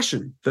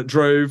fashion, that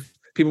drove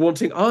people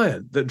wanting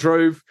iron, that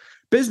drove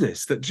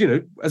business, that,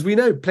 as we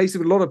know, places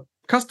with a lot of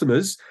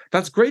customers,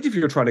 that's great if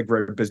you're trying to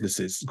grow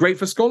businesses. Great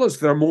for scholars.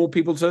 There are more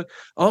people to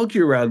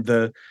argue around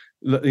in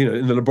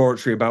the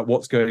laboratory about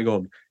what's going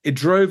on. It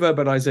drove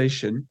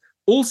urbanization.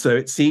 Also,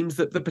 it seems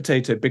that the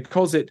potato,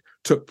 because it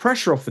took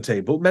pressure off the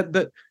table, meant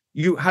that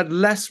you had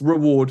less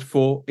reward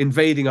for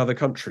invading other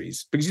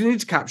countries because you need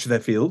to capture their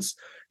fields.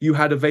 You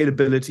had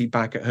availability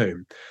back at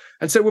home.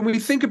 And so when we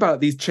think about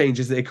these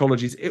changes in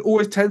ecologies, it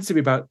always tends to be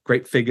about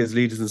great figures,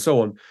 leaders, and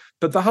so on.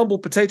 But the humble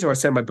potato, I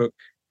say in my book,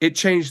 it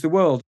changed the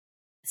world.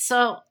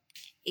 So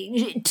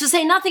to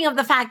say nothing of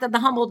the fact that the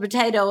humble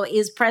potato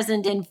is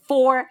present in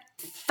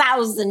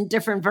 4,000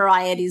 different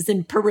varieties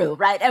in Peru,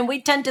 right? And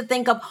we tend to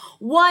think of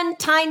one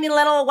tiny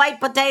little white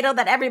potato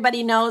that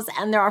everybody knows,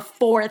 and there are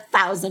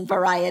 4,000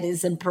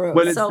 varieties in Peru.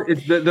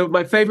 Well,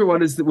 my favorite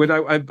one is that when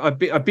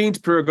I've been to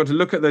Peru, I got to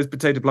look at those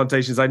potato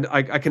plantations.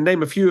 I can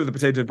name a few of the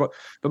potatoes, but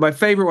my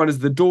favorite one is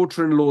the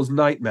daughter-in-law's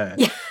nightmare,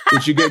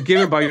 which you get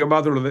given by your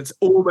mother-in-law that's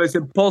almost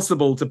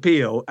impossible to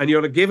peel, and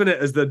you're given it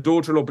as the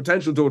daughter-in-law,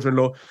 potential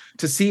daughter-in-law,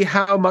 to see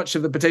how much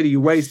of the potato you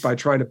waste by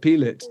trying to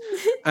peel it.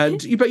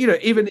 And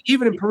even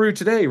in Peru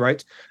today,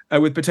 right,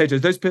 with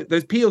potatoes, those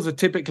peels are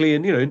typically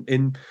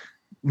in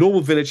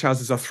normal village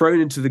houses are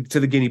thrown into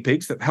the guinea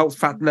pigs that helps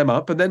fatten them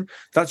up, and then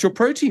that's your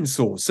protein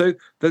source. So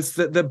there's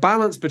the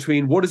balance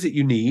between what is it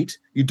you need.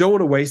 You don't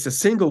want to waste a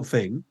single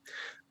thing,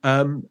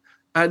 and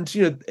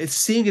it's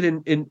seeing it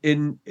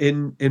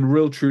in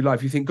real true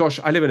life. You think, gosh,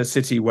 I live in a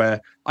city where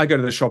I go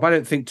to the shop. I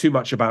don't think too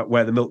much about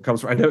where the milk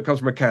comes from. I know it comes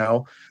from a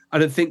cow. I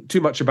don't think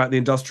too much about the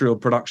industrial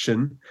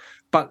production,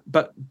 but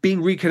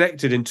being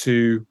reconnected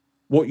into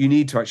what you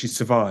need to actually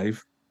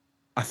survive,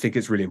 I think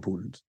it's really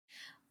important.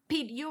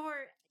 Pete, your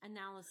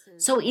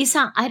analysis. So,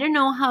 Isa, I don't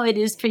know how it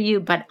is for you,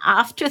 but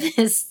after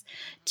this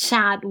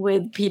chat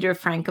with Peter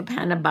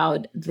Frankopan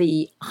about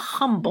the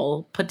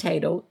humble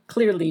potato,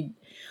 clearly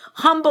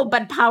humble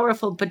but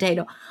powerful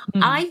potato,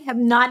 I have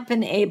not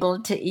been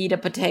able to eat a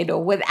potato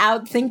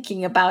without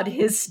thinking about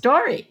his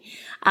story,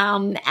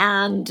 and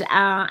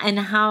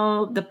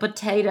how the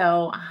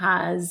potato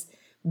has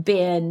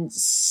been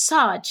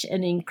such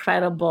an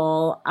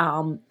incredible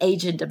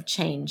agent of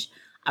change.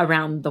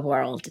 around the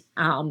world.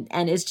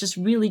 And it's just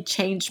really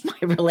changed my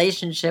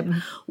relationship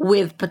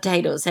with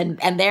potatoes.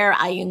 And there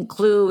I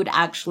include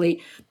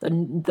actually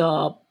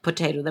the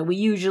potato that we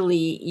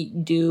usually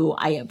do.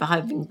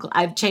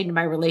 I've changed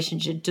my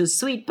relationship to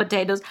sweet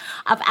potatoes.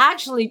 I've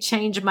actually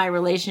changed my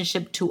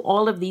relationship to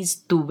all of these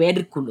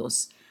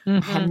tubérculos. I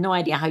have no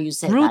idea how you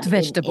say root that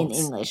vegetables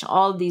in English.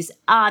 All these,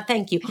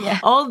 thank you. Yeah.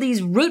 All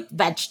these root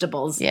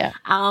vegetables. Yeah.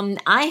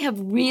 I have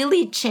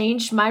really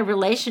changed my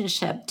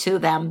relationship to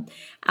them.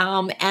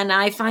 And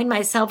I find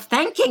myself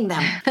thanking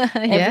them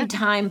every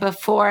time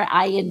before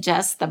I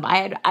ingest them.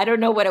 I don't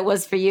know what it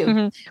was for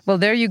you. Well,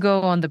 there you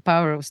go on the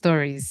power of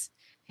stories.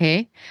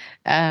 Hey,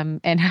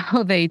 and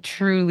how they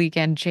truly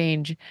can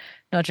change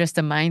not just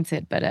a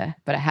mindset, but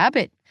a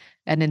habit,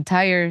 an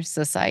entire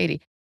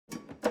society.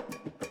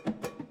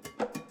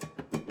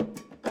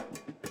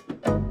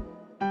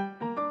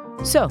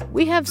 So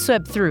we have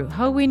swept through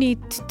how we need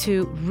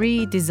to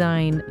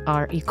redesign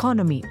our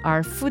economy,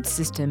 our food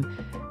system,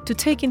 to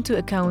take into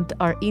account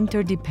our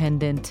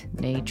interdependent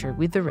nature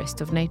with the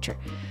rest of nature.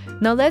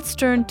 Now let's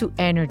turn to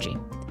energy,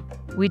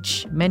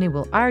 which many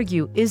will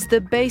argue is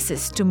the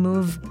basis to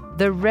move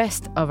the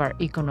rest of our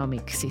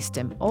economic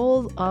system,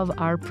 all of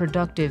our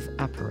productive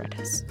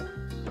apparatus.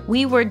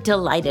 We were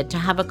delighted to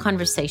have a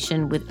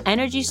conversation with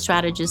energy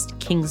strategist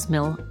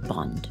Kingsmill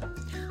Bond.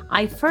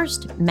 I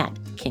first met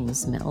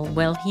Kingsmill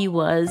while he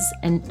was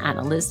an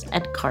analyst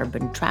at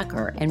Carbon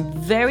Tracker and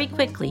very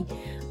quickly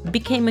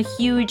became a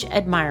huge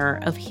admirer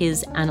of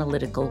his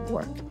analytical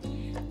work.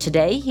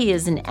 Today, he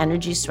is an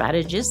energy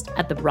strategist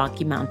at the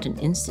Rocky Mountain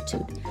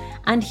Institute,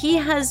 and he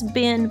has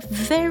been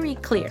very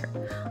clear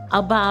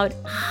about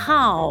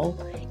how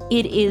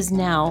it is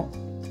now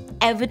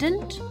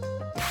evident,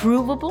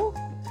 provable,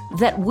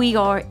 that we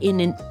are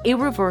in an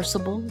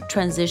irreversible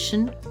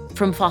transition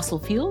from fossil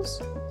fuels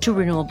to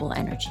renewable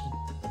energy.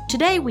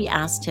 Today, we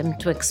asked him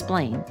to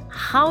explain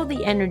how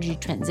the energy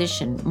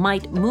transition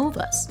might move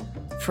us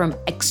from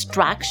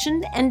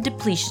extraction and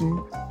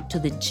depletion to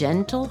the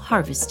gentle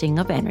harvesting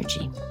of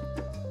energy.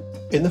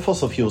 In the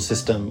fossil fuel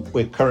system,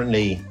 we're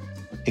currently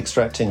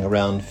extracting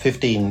around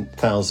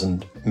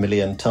 15,000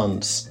 million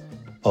tons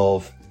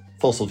of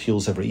fossil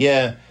fuels every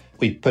year.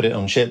 We put it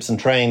on ships and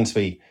trains,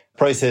 we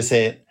process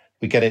it,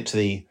 we get it to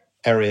the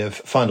area of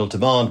final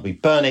demand, we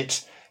burn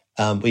it.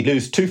 We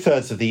lose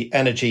 2/3 of the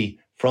energy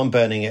from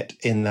burning it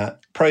in that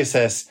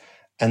process.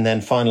 And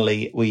then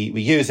finally, we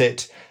use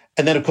it.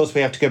 And then, of course,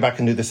 we have to go back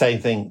and do the same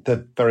thing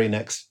the very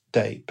next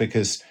day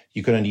because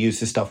you can only use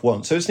this stuff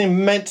once. So it's an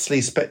immensely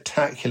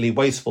spectacularly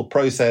wasteful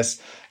process.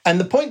 And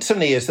the point to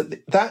me is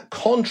that that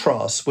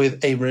contrasts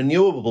with a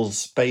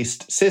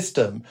renewables-based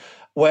system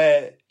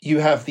where you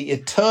have the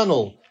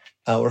eternal,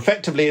 or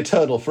effectively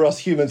eternal for us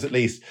humans at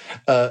least,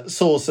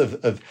 source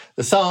of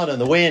the sun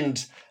and the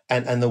wind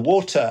and the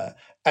water.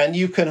 And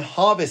you can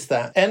harvest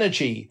that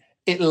energy.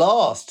 It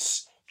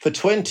lasts for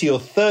 20 or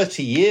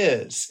 30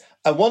 years.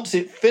 And once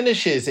it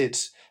finishes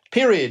its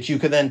period, you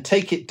can then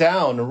take it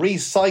down and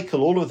recycle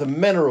all of the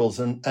minerals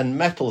and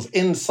metals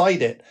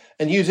inside it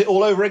and use it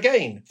all over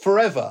again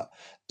forever.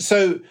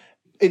 So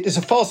it is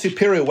a far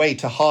superior way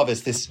to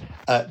harvest this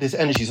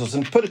energy source.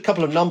 And to put a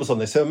couple of numbers on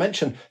this, so I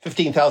mentioned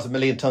 15,000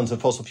 million tons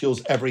of fossil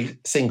fuels every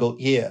single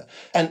year.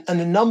 And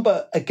the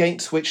number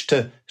against which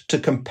to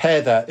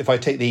compare that, if I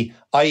take the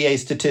IEA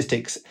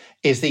statistics,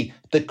 is the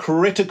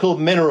critical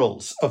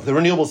minerals of the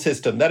renewable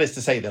system. That is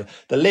to say,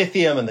 the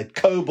lithium and the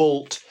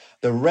cobalt,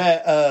 the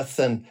rare earth,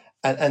 and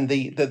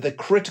the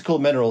critical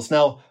minerals.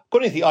 Now,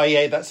 according to the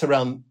IEA, that's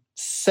around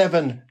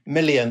 7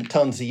 million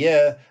tons a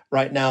year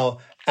right now.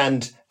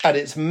 And at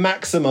its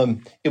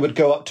maximum, it would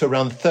go up to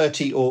around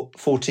 30 or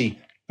 40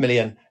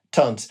 million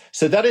tons.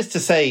 So that is to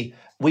say,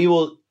 we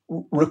will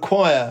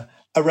require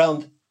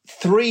around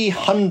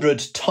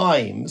 300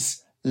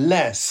 times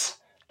less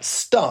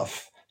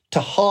stuff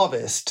to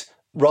harvest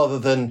rather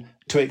than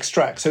to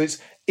extract. So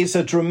it's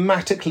a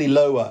dramatically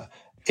lower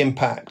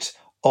impact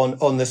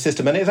on the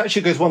system. And it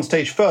actually goes one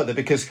stage further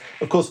because,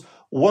 of course,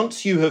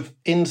 once you have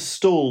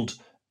installed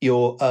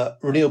your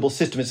renewable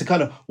system, it's a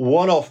kind of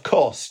one-off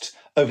cost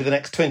over the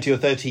next 20 or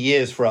 30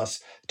 years for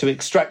us to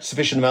extract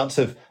sufficient amounts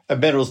of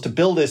minerals to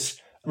build this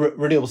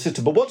renewable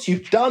system. But once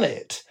you've done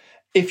it,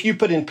 if you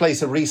put in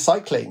place a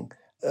recycling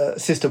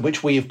system,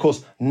 which we, of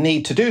course,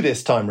 need to do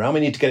this time round, we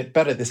need to get it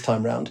better this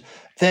time round,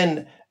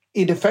 then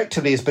it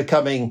effectively is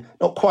becoming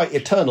not quite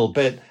eternal,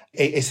 but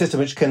a system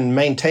which can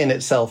maintain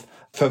itself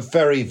for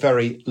very,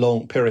 very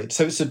long periods.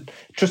 So it's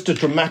just a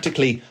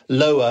dramatically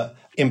lower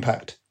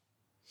impact.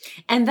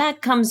 And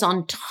that comes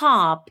on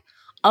top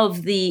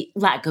of the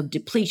lack of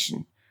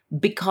depletion,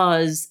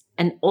 because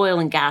an oil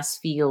and gas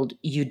field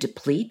you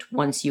deplete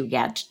once you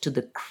get to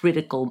the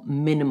critical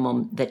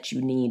minimum that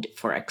you need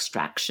for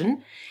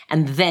extraction.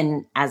 And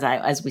then,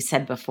 as we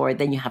said before,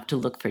 then you have to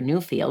look for new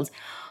fields.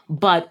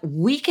 But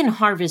we can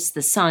harvest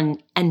the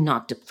sun and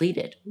not deplete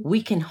it.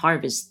 We can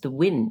harvest the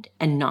wind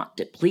and not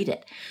deplete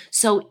it.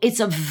 So it's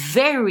a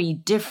very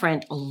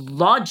different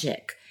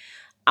logic,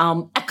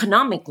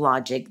 economic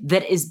logic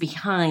that is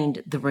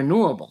behind the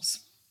renewables.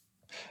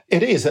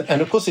 It is.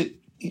 And of course,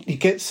 it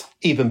gets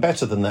even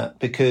better than that,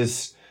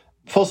 because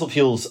fossil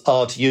fuels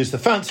are, to use the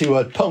fancy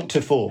word,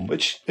 punctiform,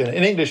 which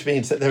in English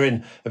means that they're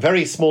in a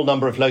very small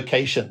number of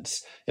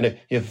locations. You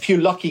have a few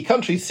lucky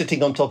countries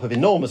sitting on top of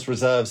enormous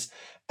reserves,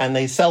 and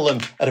they sell them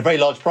at a very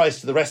large price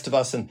to the rest of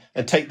us and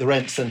take the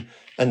rents and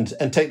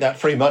take that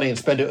free money and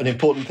spend it on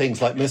important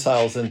things like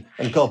missiles and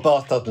gold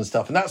bathtubs and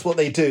stuff. And that's what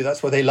they do.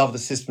 That's why they love the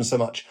system so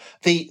much.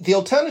 The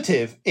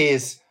alternative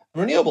is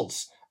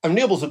renewables. And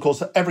renewables, of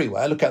course, are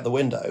everywhere. Look out the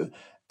window.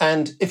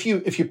 And if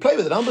you play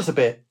with the numbers a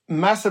bit,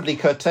 massively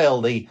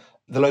curtail the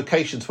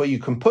locations where you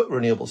can put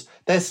renewables,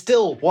 they're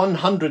still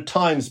 100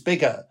 times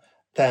bigger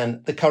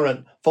than the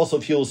current fossil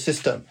fuel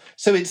system.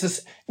 So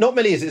not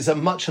merely is it a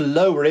much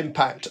lower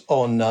impact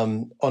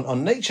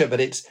on nature, but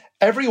it's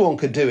everyone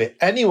could do it.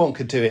 Anyone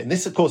could do it. And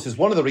this, of course, is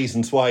one of the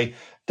reasons why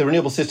the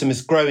renewable system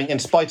is growing in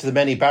spite of the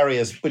many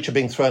barriers which are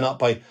being thrown up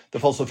by the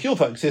fossil fuel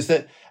folks, is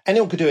that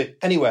anyone could do it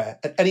anywhere,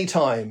 at any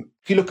time.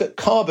 If you look at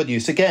carbon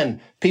use,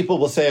 again, people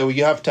will say, oh,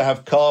 you have to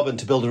have carbon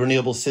to build a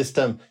renewable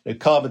system,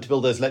 carbon to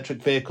build those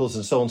electric vehicles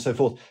and so on and so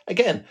forth.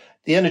 Again,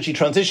 the Energy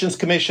Transitions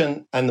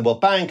Commission and the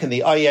World Bank and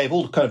the IEA have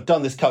all kind of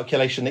done this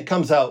calculation. It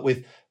comes out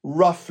with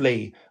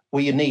roughly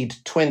where you need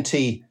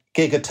 20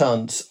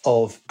 gigatons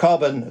of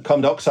carbon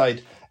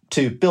dioxide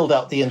to build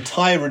out the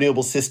entire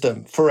renewable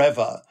system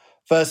forever,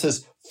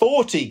 versus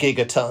 40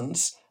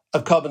 gigatons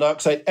of carbon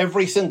dioxide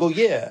every single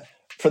year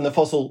from the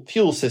fossil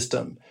fuel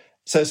system.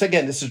 So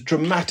again, this is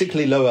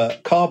dramatically lower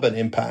carbon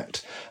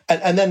impact.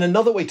 And then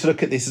another way to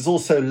look at this is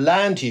also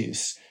land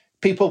use.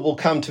 People will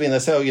come to me and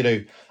they'll say,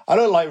 oh, I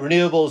don't like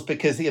renewables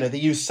because, they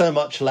use so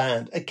much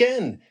land.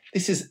 Again,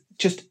 this is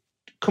just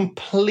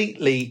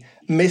completely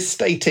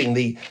misstating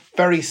the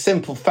very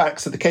simple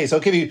facts of the case. I'll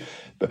give you,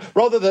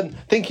 rather than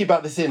thinking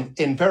about this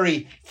in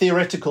very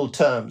theoretical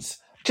terms,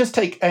 just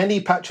take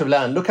any patch of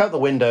land, look out the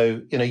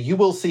window, you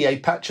will see a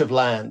patch of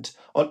land.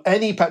 On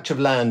any patch of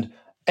land,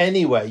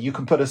 anywhere, you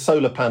can put a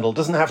solar panel. It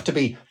doesn't have to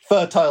be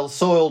fertile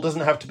soil,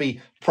 doesn't have to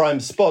be prime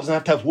spot, doesn't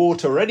have to have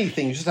water or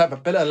anything. You just have a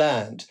bit of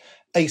land.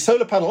 A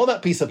solar panel on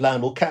that piece of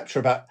land will capture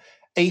about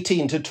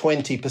 18 to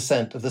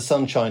 20% of the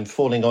sunshine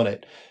falling on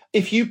it.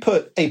 If you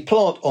put a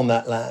plant on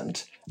that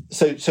land,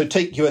 so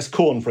take US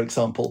corn, for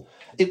example,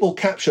 it will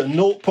capture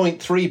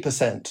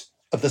 0.3%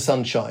 of the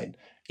sunshine.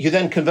 You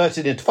then convert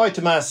it into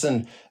phytomass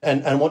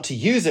and want to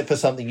use it for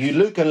something,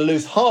 you're going to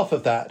lose half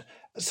of that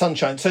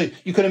sunshine. So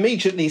you can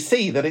immediately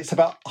see that it's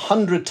about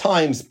 100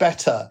 times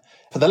better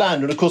for the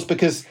land. And of course,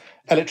 because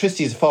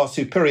electricity is a far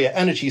superior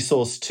energy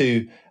source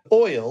to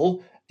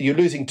oil, you're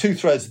losing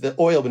 2/3 of the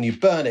oil when you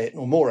burn it,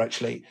 or more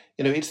actually.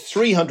 It's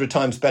 300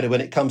 times better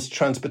when it comes to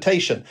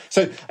transportation.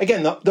 So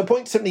again, the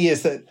point simply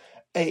is that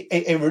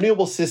a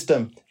renewable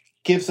system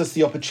gives us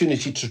the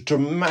opportunity to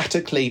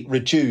dramatically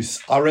reduce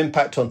our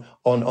impact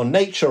on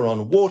nature,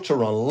 on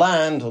water, on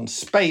land, on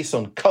space,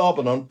 on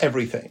carbon, on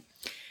everything.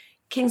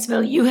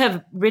 Kingsmill, you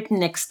have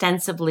written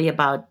extensively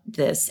about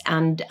this,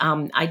 and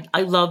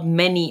I love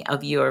many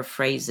of your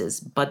phrases,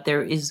 but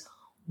there is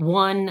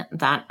one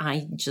that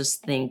I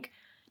just think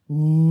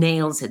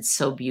nails it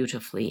so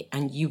beautifully.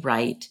 And you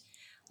write,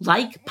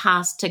 like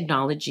past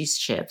technology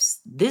shifts,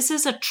 this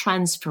is a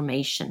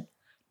transformation,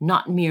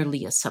 not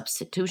merely a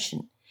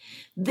substitution.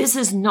 This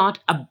is not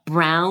a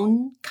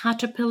brown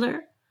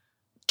caterpillar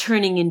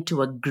turning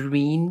into a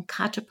green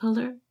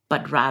caterpillar,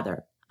 but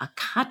rather a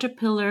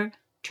caterpillar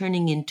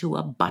turning into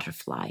a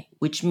butterfly,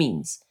 which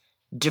means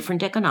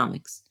different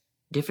economics,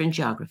 different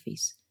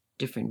geographies,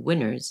 different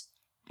winners,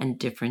 and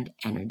different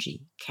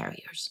energy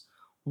carriers.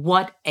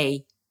 What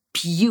a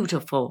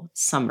beautiful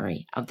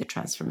summary of the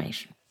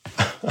transformation.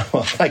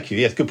 Well, thank you.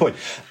 Yes, good point.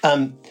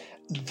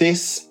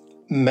 This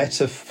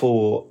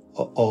metaphor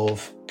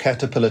of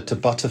caterpillar to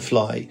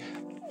butterfly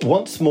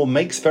once more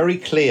makes very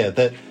clear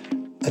that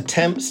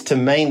attempts to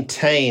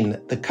maintain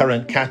the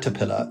current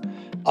caterpillar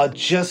are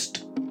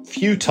just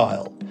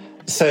futile.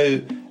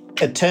 So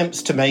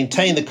attempts to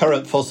maintain the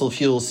current fossil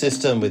fuel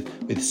system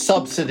with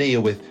subsidy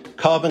or with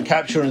carbon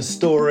capture and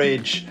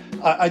storage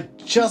are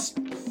just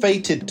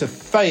fated to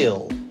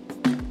fail.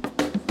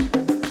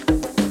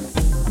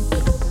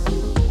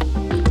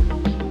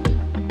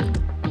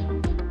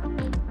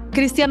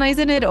 Christiana,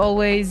 isn't it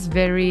always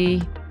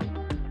very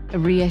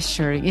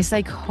reassuring? It's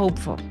like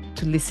hopeful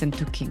to listen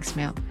to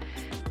Kingsmill,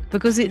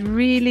 because it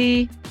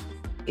really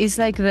is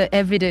like the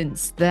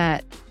evidence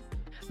that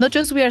not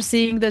just we are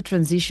seeing the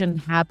transition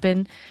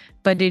happen,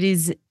 but it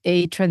is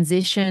a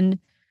transition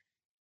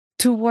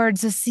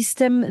towards a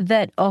system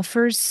that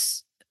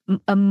offers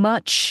a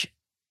much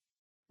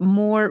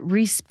more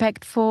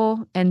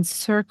respectful and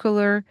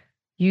circular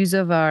use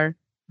of our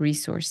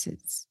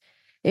resources.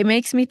 It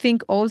makes me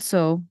think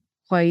also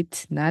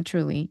quite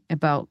naturally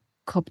about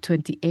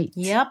COP28.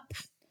 Yep.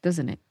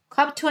 Doesn't it?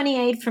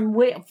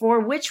 COP28, for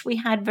which we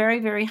had very,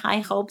 very high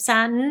hopes.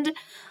 And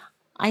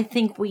I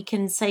think we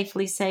can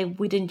safely say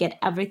we didn't get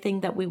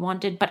everything that we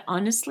wanted. But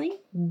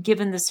honestly,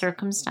 given the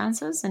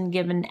circumstances and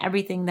given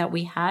everything that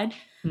we had,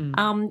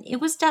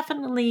 it was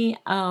definitely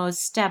a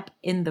step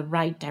in the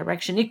right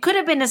direction. It could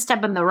have been a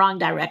step in the wrong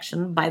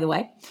direction, by the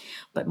way.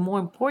 but more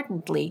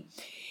importantly,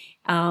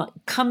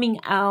 coming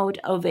out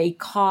of a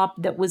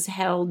COP that was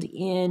held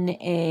in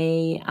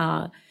a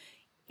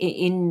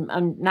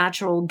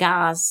natural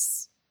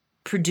gas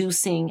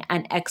producing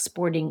and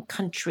exporting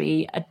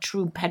country, a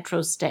true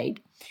petrostate,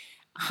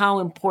 how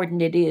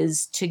important it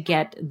is to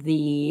get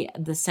the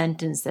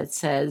sentence that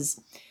says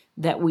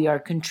that we are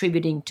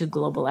contributing to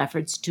global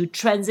efforts to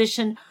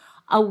transition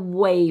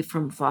away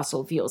from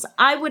fossil fuels.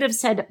 I would have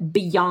said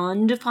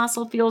beyond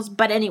fossil fuels,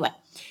 but anyway,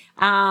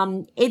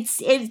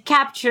 it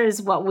captures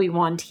what we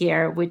want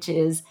here, which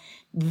is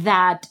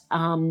that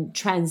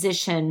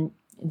transition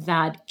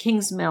that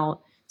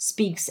Kingsmill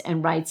speaks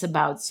and writes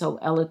about so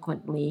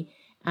eloquently,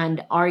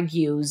 and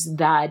argues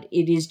that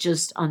it is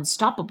just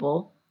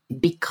unstoppable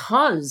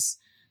because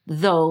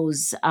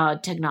those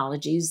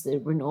technologies, the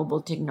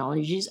renewable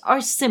technologies,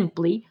 are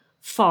simply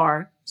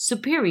far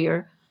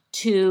superior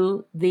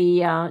to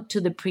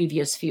the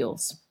previous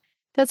fuels.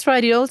 That's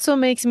right. It also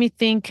makes me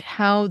think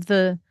how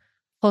the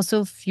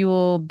fossil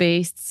fuel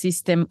based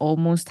system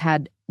almost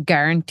had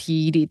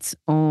guaranteed its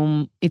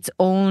own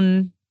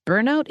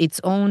burnout,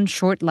 its own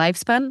short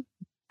lifespan.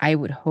 I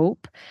would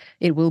hope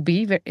it will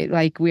be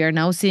like we are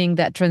now seeing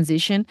that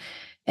transition.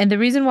 And the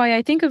reason why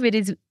I think of it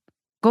is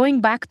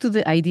going back to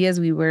the ideas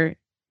we were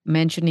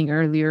mentioning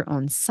earlier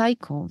on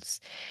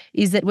cycles,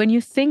 is that when you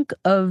think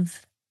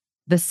of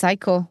the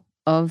cycle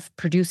of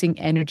producing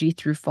energy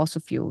through fossil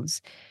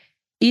fuels,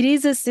 it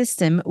is a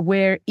system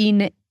where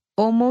in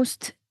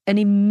almost an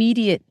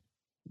immediate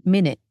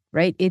minute,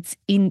 right? It's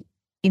in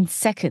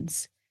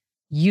seconds,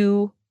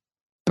 you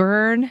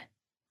burn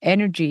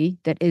energy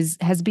that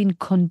has been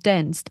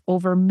condensed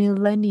over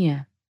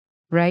millennia,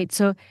 right?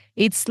 So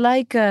it's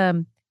like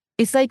the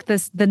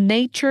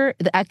nature.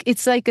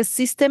 It's like a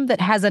system that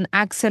has an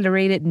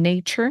accelerated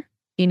nature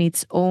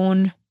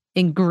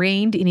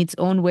ingrained in its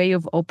own way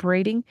of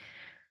operating,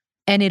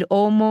 and it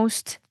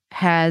almost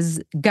has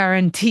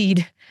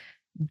guaranteed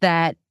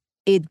that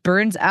it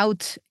burns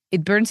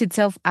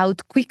itself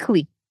out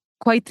quickly,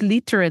 quite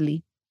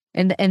literally.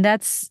 And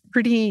that's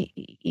pretty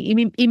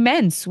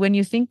immense when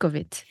you think of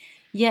it.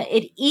 Yeah,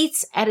 it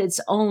eats at its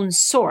own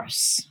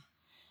source.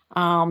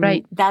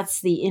 Right.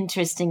 That's the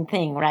interesting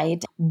thing,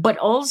 right? But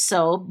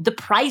also the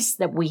price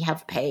that we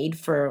have paid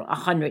for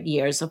 100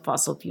 years of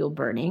fossil fuel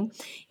burning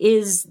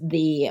is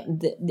the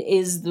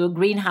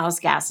greenhouse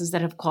gases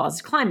that have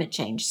caused climate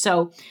change.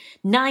 So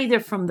neither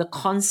from the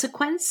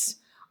consequence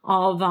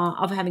of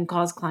having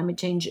caused climate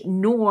change,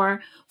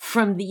 nor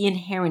from the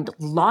inherent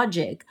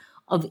logic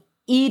of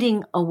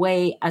eating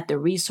away at the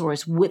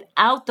resource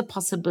without the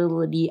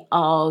possibility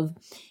of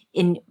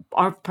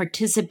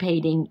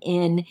participating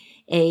in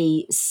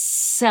a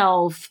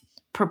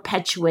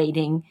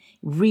self-perpetuating,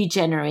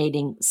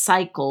 regenerating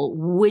cycle,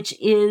 which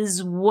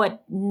is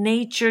what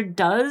nature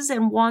does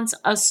and wants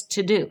us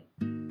to do.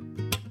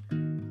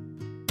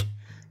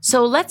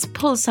 So let's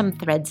pull some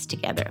threads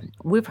together.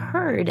 We've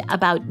heard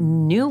about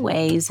new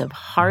ways of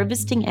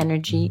harvesting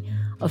energy,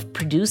 of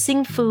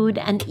producing food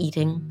and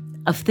eating,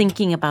 of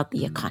thinking about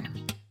the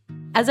economy.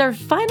 As our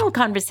final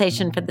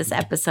conversation for this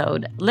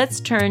episode, let's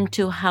turn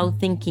to how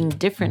thinking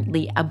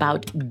differently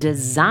about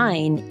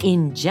design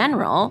in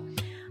general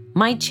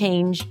might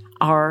change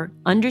our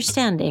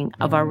understanding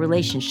of our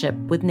relationship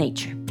with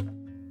nature.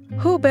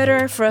 Who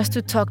better for us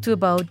to talk to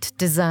about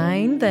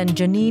design than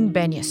Janine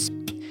Benyus,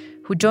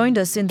 who joined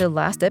us in the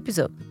last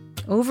episode.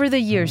 Over the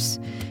years,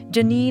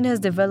 Janine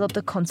has developed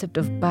the concept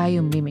of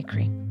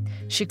biomimicry.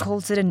 She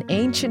calls it an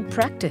ancient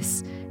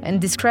practice and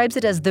describes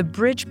it as the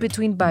bridge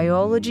between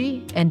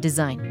biology and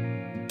design,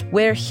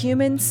 where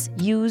humans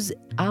use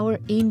our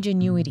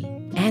ingenuity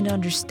and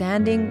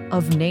understanding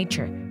of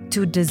nature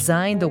to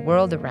design the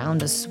world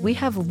around us. We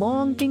have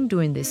long been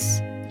doing this.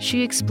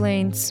 She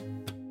explains.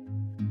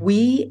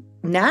 We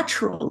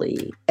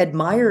naturally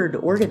admired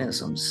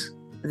organisms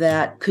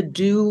that could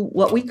do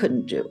what we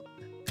couldn't do.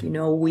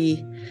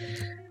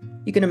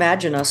 You can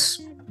imagine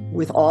us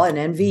with awe and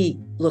envy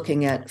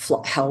looking at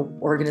how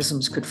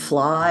organisms could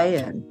fly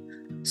and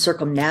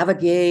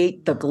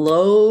circumnavigate the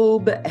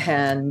globe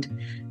and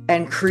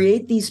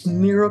create these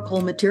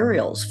miracle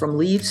materials from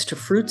leaves to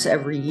fruits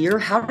every year.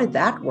 How did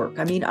that work?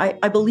 I mean,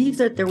 I believe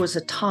that there was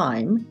a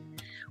time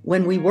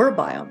when we were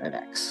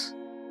biomimics.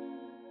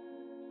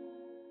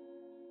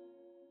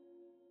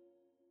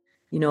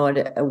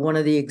 One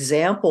of the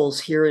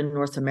examples here in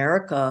North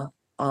America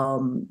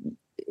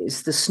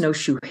is the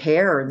snowshoe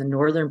hare in the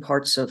northern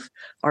parts of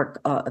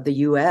the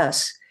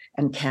U.S.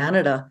 and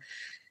Canada.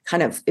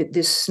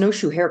 This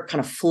snowshoe hare kind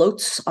of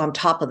floats on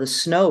top of the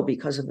snow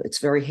because of its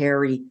very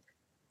hairy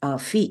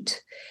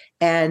feet.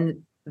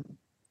 And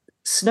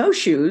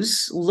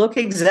snowshoes look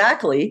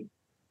exactly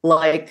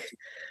like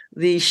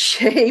the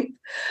shape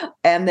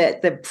and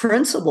the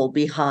principle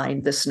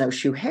behind the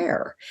snowshoe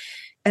hare.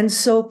 And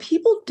so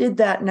people did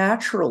that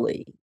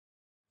naturally.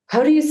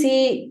 How do you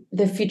see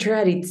the future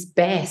at its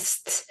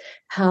best?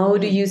 How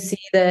do you see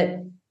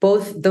that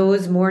both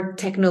those more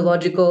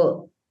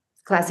technological,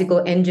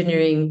 classical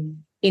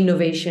engineering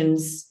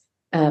innovations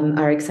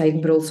are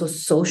exciting, but also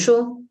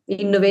social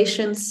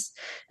innovations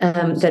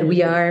that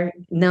we are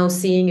now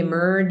seeing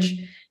emerge,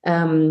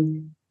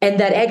 and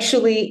that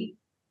actually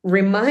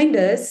remind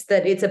us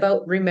that it's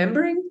about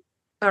remembering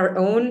our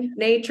own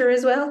nature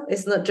as well.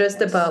 It's not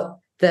just about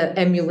the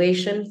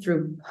emulation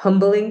through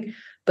humbling,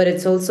 but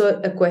it's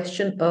also a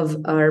question of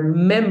our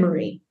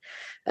memory,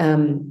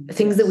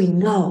 things that we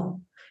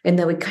know and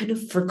that we kind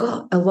of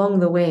forgot along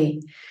the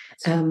way.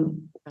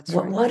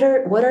 What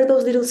are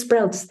those little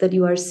sprouts that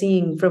you are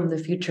seeing from the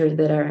future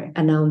that are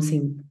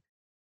announcing?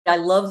 I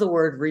love the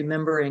word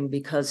remembering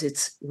because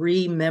it's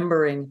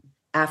remembering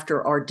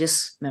after our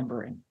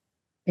dismembering.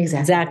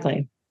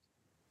 Exactly.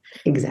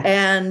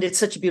 And it's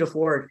such a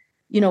beautiful word.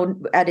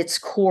 At its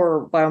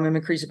core,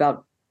 biomimicry is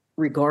about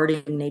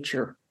regarding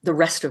nature, the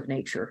rest of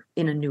nature,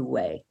 in a new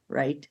way,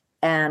 right?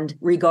 And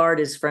regard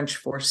is French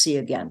for see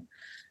again,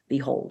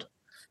 behold.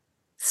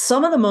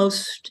 Some of the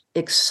most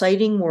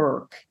exciting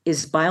work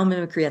is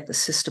biomimicry at the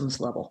systems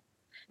level.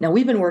 Now,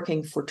 we've been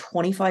working for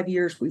 25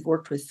 years. We've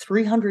worked with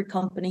 300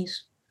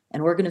 companies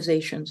and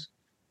organizations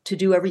to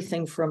do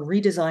everything from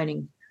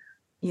redesigning,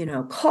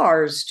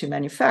 cars to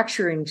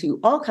manufacturing to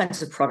all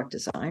kinds of product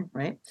design,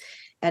 right?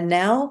 And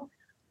now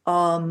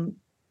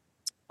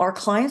our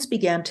clients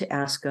began to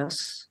ask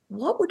us,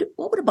 what would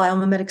a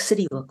biomimetic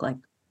city look like?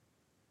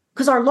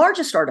 Because our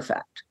largest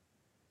artifact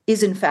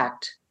is, in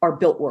fact, our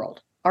built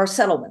world, our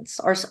settlements,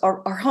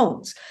 our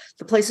homes,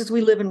 the places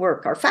we live and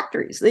work, our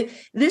factories.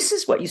 This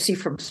is what you see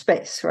from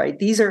space, right?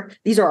 These are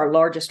our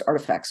largest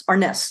artifacts, our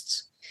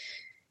nests.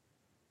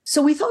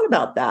 So we thought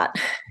about that.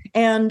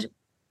 And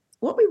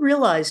what we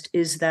realized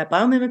is that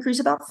biomimicry is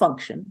about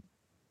function.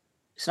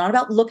 It's not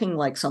about looking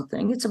like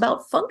something. It's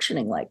about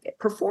functioning like it,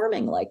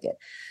 performing like it.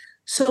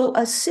 So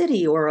a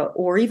city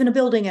or even a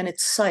building and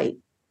its site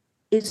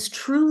is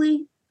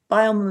truly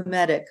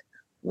biomimetic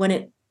when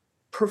it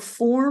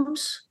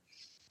performs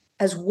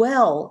as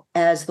well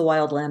as the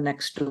wildland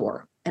next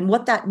door. And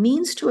what that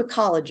means to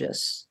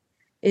ecologists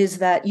is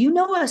that an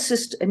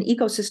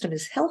ecosystem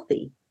is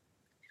healthy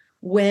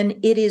when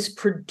it is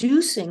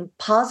producing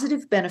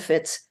positive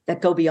benefits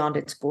that go beyond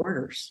its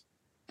borders.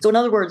 So in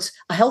other words,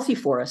 a healthy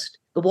forest,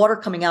 the water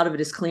coming out of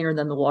it is cleaner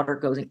than the water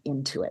going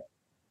into it.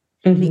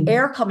 Mm-hmm. The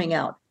air coming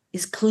out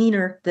is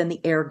cleaner than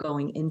the air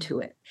going into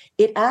it.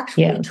 It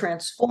actually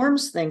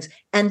transforms things,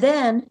 and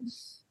then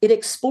it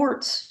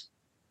exports,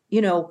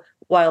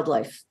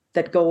 wildlife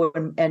that go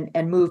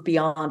and move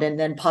beyond and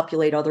then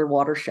populate other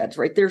watersheds,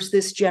 right? There's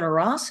this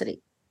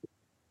generosity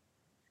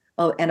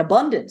and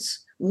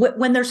abundance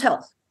when there's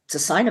health. It's a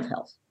sign of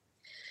health.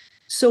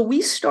 So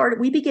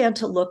we began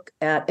to look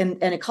at, and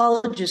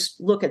ecologists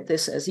look at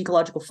this as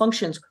ecological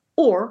functions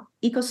or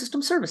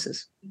ecosystem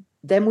services.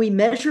 Then we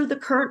measure the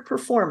current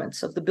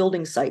performance of the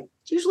building site.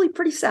 It's usually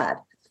pretty sad.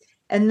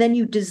 And then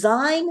you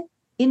design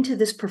into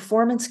this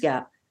performance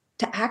gap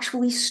to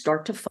actually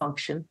start to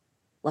function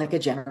like a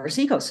generous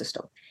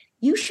ecosystem.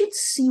 You should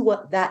see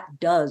what that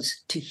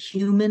does to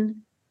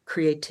human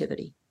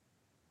creativity.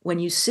 When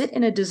you sit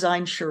in a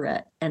design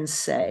charrette and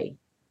say,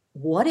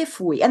 what if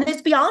we, and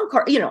it's beyond,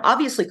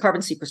 obviously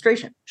carbon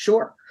sequestration,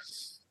 sure.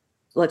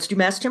 Let's do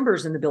mass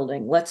timbers in the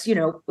building. Let's,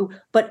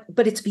 but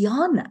it's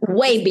beyond that.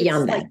 Way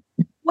beyond that.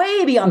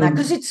 Way beyond that,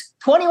 because it's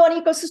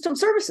 21 ecosystem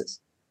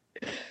services,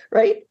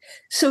 right?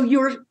 So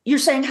you're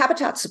saying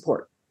habitat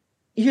support.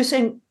 You're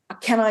saying,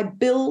 can I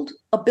build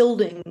a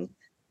building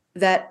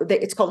that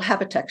it's called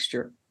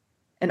habitexture,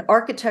 an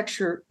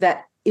architecture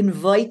that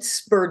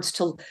invites birds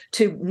to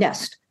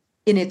nest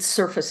in its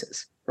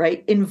surfaces,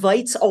 right?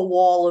 Invites a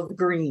wall of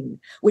green,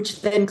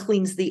 which then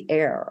cleans the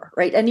air,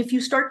 right? And if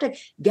you start to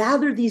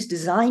gather these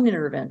design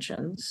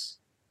interventions,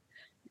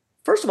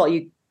 first of all,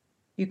 you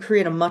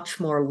create a much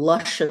more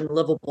lush and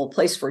livable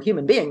place for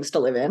human beings to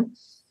live in.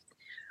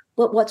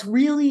 But what's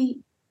really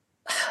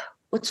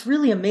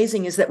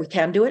amazing is that we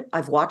can do it.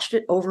 I've watched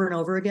it over and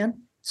over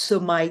again. So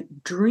my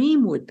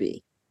dream would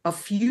be a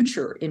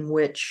future in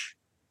which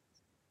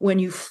when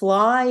you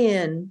fly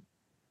in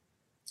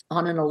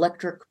on an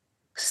electric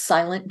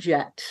silent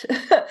jet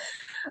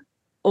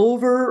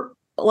over,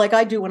 like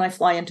I do when I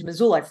fly into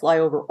Missoula, I fly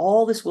over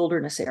all this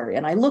wilderness area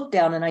and I look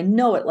down and I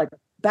know it like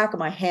back of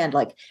my hand,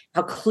 like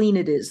how clean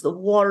it is, the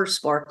water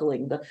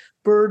sparkling, the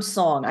bird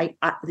song,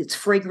 it's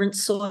fragrant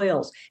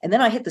soils. And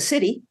then I hit the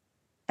city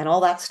and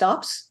all that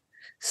stops.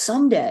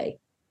 Someday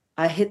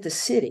I hit the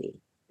city.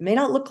 It may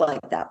not look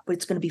like that, but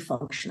it's going to be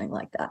functioning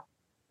like that.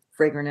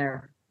 Fragrant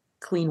air,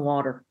 clean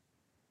water,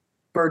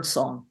 bird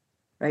song,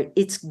 right?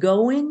 It's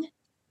going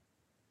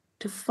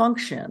to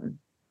function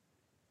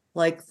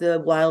like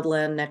the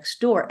wildland next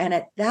door. And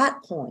at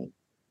that point,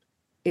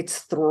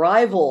 it's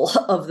thrival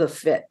of the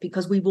fit,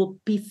 because we will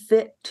be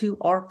fit to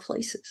our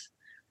places.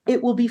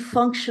 It will be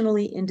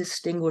functionally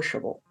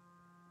indistinguishable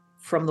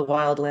from the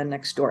wildland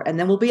next door. And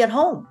then we'll be at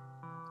home,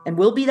 and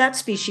we'll be that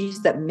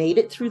species that made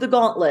it through the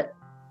gauntlet.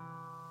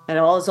 And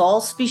as all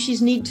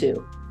species need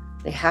to,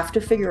 they have to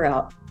figure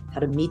out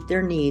how to meet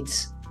their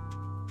needs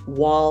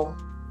while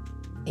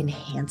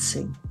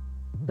enhancing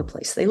the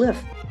place they live.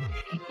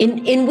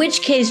 In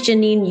which case,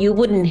 Janine, you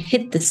wouldn't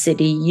hit the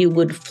city, you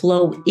would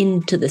flow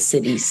into the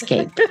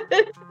cityscape.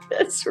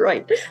 That's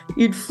right.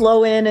 You'd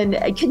flow in,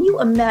 and can you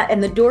imagine?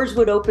 And the doors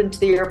would open to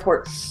the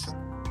airport.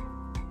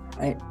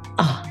 Right.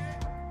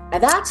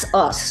 And that's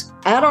us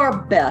at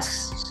our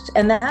best.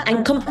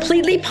 And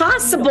completely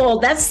possible.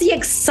 That's the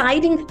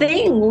exciting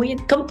thing. We're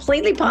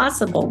completely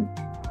possible.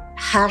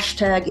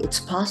 Hashtag it's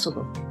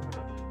possible.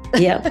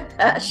 Yeah.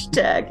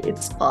 Hashtag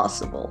it's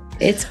possible.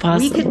 It's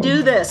possible. We can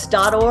do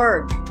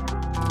this.org.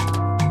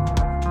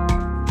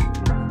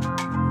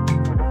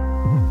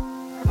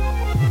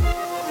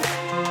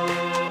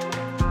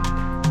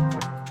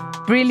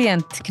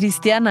 Brilliant.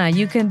 Christiana,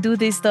 you can do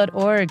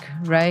this.org,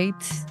 right?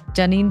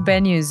 Janine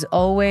Benyus,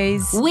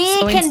 always so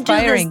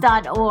inspiring.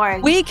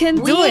 WeCanDoThis.org. We can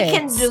do it. We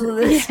can do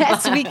this.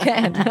 Yes, we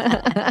can.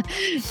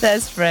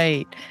 That's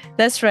right.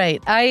 That's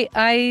right.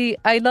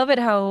 I love it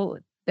how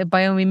the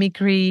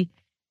biomimicry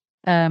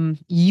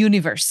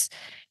universe,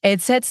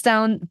 it sets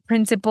down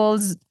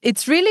principles.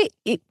 It's really,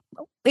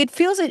 it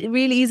feels it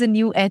really is a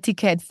new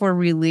etiquette for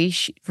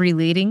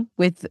relating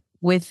with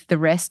the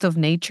rest of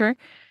nature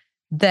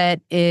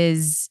that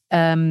is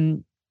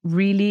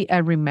really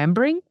a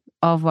remembering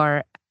of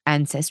our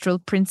ancestral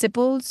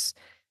principles.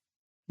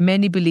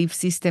 Many belief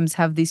systems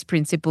have these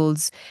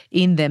principles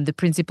in them, the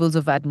principles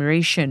of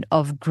admiration,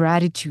 of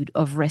gratitude,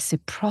 of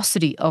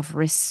reciprocity, of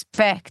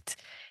respect.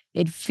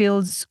 It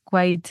feels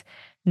quite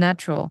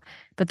natural.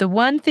 But the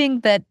one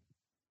thing that,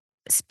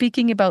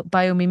 speaking about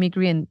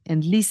biomimicry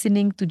and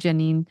listening to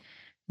Janine,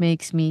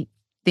 makes me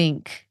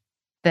think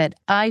that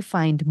I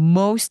find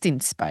most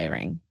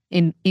inspiring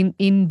in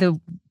the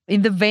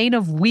vein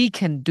of we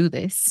can do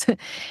this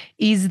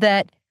is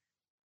that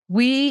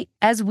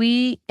as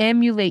we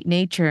emulate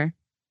nature,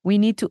 we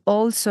need to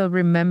also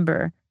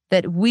remember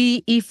that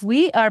if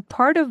we are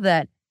part of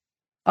that,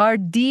 our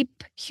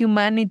deep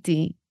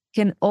humanity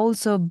can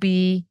also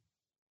be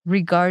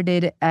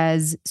regarded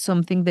as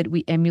something that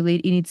we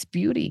emulate in its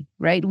beauty,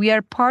 right? We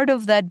are part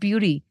of that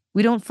beauty.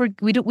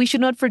 We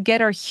should not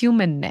forget our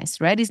humanness,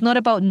 right? It's not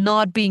about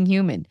not being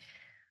human.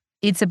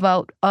 It's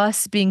about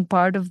us being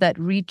part of that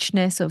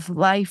richness of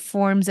life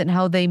forms and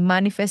how they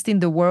manifest in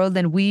the world,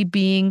 and we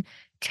being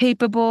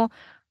capable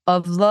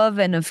of love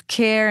and of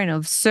care and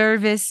of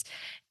service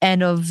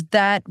and of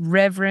that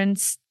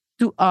reverence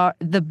to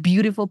the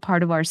beautiful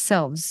part of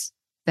ourselves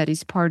that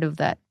is part of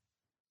that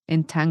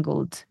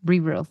entangled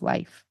river of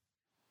life.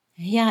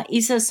 Yeah,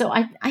 Isa, so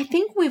I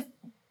think we've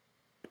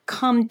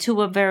come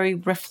to a very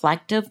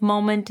reflective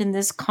moment in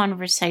this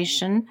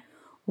conversation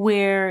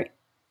where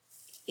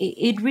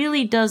it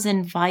really does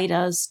invite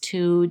us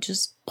to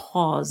just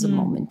pause a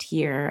moment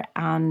here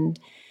and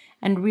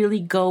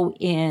really go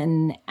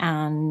in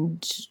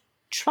and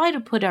try to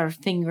put our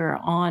finger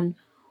on,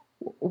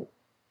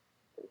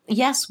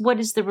 yes, what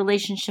is the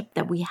relationship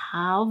that we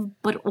have,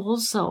 but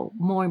also,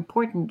 more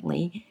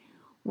importantly,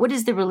 what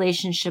is the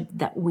relationship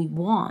that we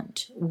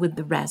want with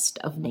the rest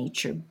of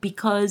nature?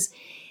 Because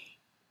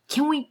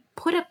can we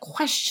put a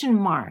question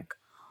mark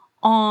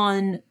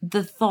on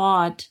the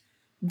thought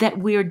that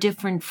we're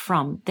different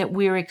from, that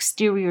we're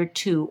exterior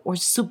to or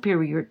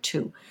superior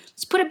to?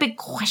 Let's put a big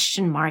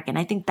question mark. And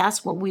I think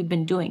that's what we've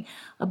been doing.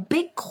 A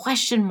big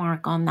question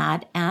mark on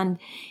that and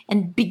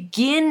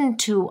begin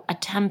to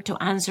attempt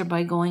to answer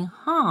by going,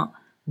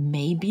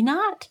 maybe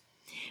not.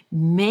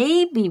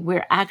 Maybe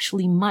we're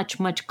actually much,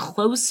 much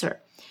closer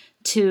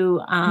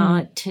to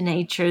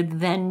nature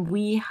than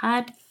we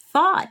had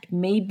thought.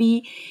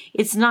 Maybe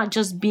it's not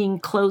just being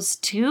close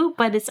to,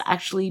 but it's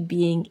actually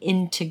being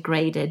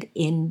integrated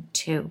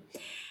into.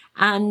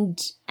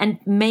 And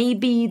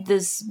maybe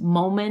this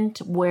moment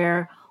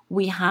where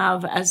we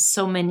have, as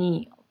so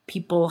many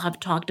people have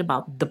talked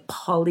about, the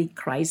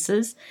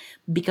polycrisis,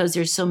 because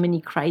there's so many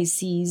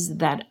crises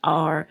that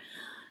are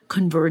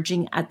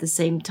converging at the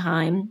same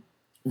time,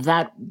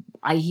 that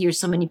I hear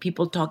so many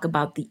people talk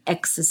about the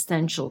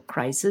existential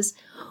crisis.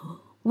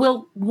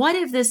 Well, what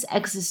if this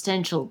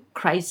existential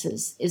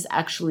crisis is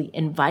actually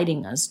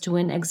inviting us to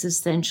an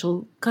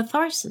existential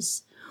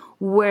catharsis,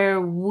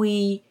 where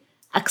we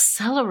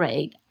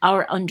accelerate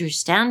our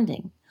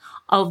understanding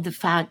of the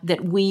fact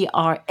that we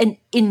are an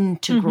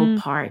integral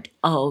part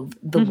of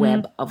the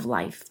web of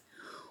life?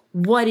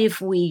 What if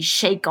we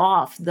shake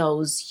off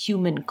those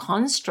human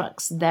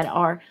constructs that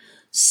are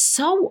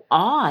so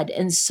odd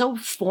and so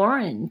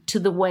foreign to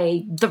the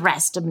way the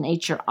rest of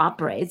nature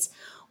operates?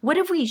 What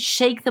if we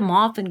shake them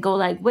off and go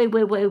like, wait,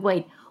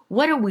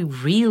 what are we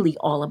really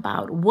all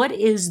about? What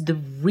is the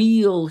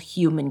real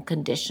human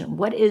condition?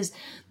 What is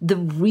the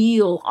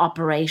real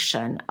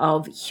operation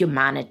of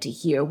humanity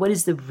here? What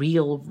is the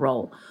real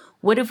role?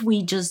 What if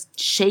we just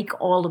shake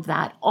all of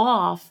that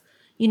off,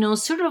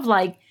 sort of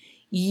like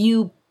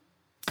you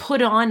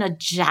put on a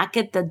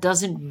jacket that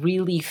doesn't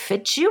really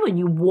fit you and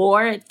you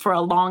wore it for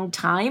a long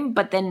time,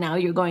 but then now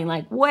you're going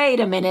like, wait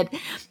a minute,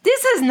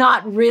 this is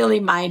not really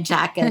my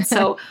jacket.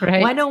 So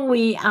right. why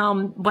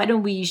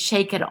don't we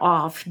shake it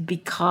off?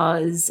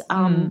 Because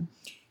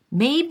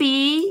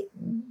maybe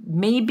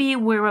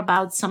we're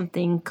about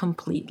something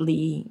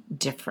completely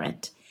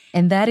different.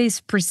 And that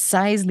is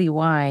precisely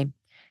why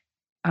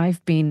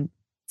I've been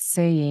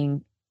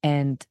saying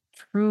and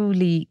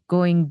truly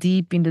going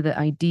deep into the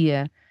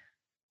idea.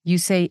 You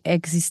say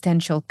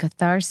existential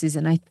catharsis,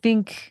 and I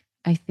think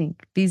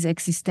this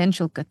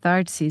existential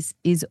catharsis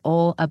is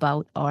all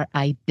about our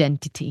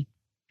identity.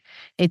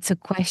 It's a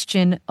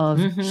question of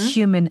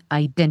human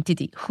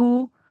identity.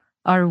 Who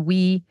are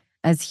we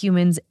as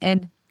humans,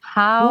 and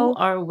how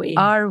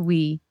are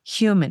we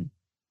human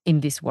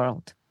in this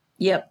world?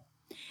 Yep.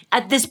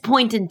 At this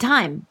point in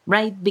time,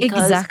 right?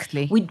 Because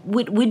exactly.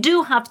 we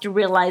do have to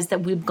realize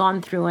that we've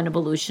gone through an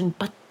evolution,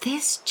 but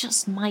this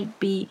just might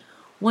be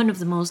one of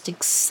the most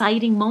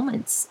exciting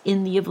moments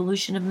in the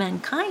evolution of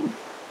mankind.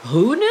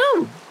 Who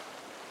knew?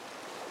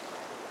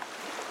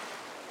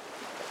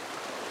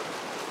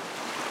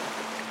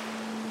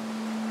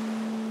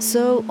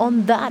 So,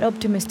 on that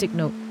optimistic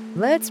note,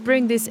 let's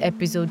bring this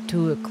episode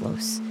to a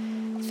close.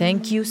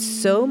 Thank you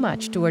so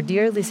much to our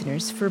dear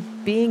listeners for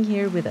being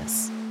here with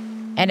us.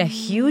 And a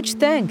huge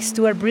thanks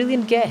to our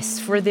brilliant guests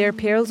for their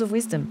pearls of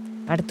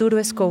wisdom: Arturo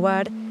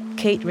Escobar,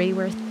 Kate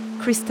Rayworth,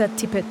 Krista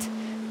Tippett,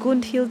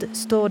 Gundhild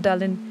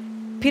Stordalen,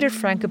 Peter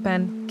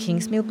Frankopan,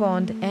 Kingsmill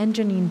Bond, and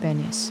Janine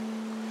Benyus.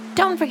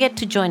 Don't forget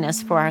to join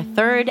us for our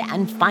third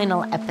and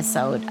final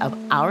episode of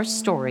Our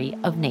Story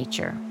of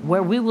Nature,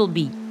 where we will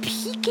be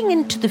peeking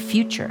into the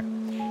future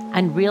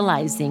and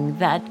realizing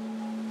that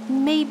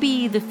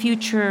maybe the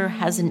future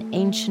has an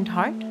ancient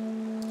heart.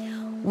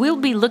 We'll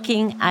be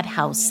looking at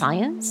how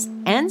science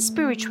and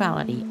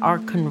spirituality are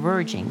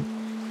converging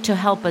to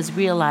help us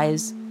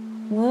realize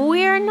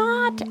we're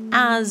not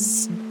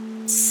as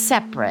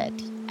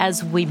separate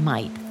as we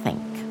might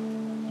think.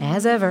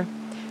 As ever,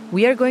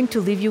 we are going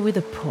to leave you with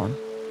a poem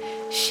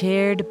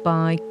shared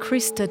by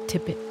Krista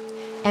Tippett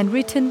and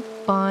written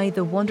by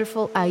the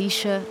wonderful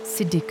Aisha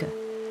Siddiqui,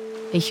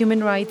 a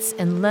human rights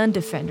and land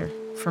defender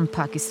from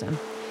Pakistan.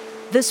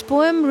 This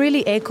poem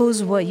really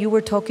echoes what you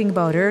were talking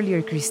about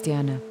earlier,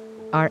 Christiana,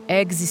 our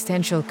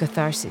existential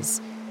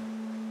catharsis,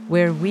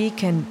 where we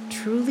can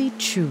truly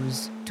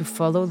choose to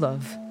follow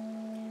love.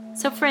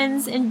 So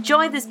friends,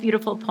 enjoy this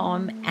beautiful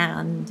poem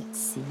and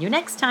see you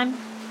next time.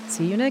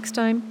 See you next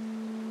time.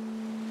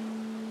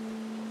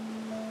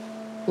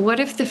 What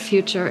if the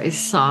future is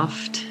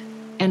soft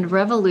and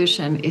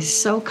revolution is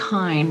so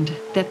kind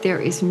that there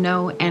is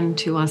no end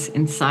to us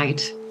in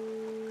sight?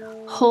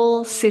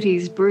 Whole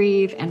cities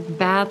breathe and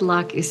bad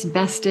luck is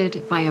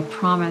bested by a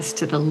promise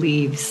to the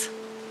leaves.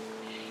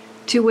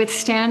 To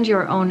withstand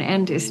your own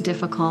end is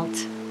difficult.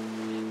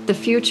 The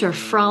future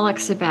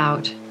frolics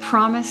about,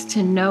 promised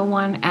to no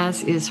one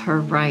as is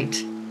her right.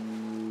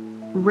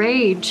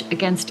 Rage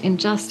against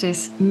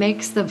injustice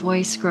makes the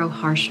voice grow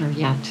harsher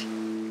yet.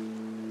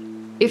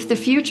 If the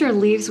future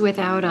leaves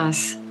without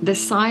us, the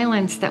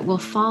silence that will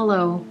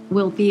follow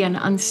will be an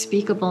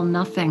unspeakable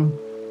nothing.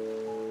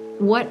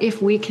 What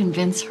if we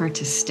convince her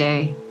to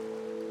stay?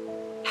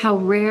 How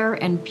rare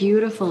and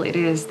beautiful it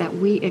is that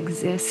we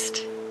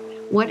exist.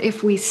 What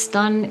if we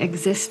stun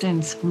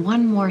existence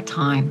one more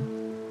time?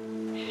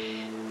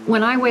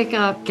 When I wake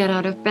up, get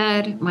out of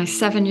bed, my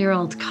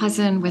 7-year-old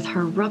cousin with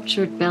her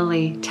ruptured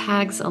belly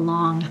tags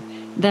along,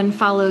 then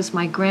follows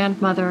my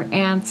grandmother,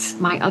 aunts,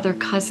 my other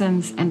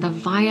cousins, and the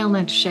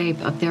violent shape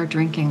of their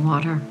drinking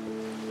water.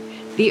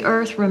 The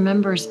earth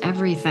remembers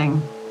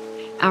everything.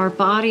 Our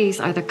bodies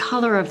are the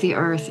color of the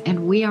earth,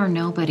 and we are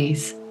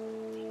nobodies.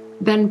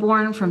 Been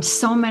born from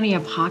so many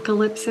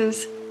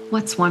apocalypses,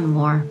 what's one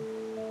more?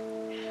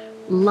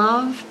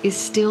 Love is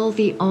still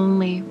the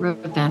only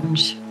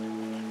revenge.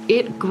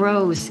 It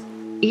grows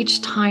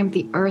each time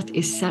the earth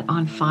is set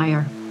on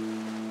fire.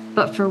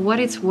 But for what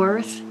it's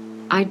worth,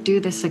 I'd do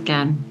this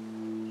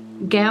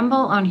again. Gamble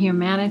on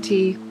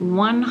humanity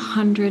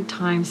 100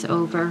 times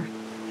over.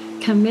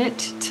 Commit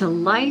to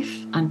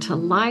life unto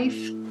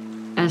life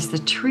as the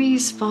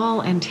trees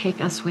fall and take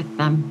us with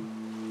them.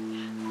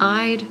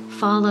 I'd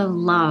follow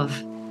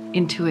love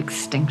into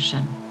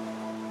extinction.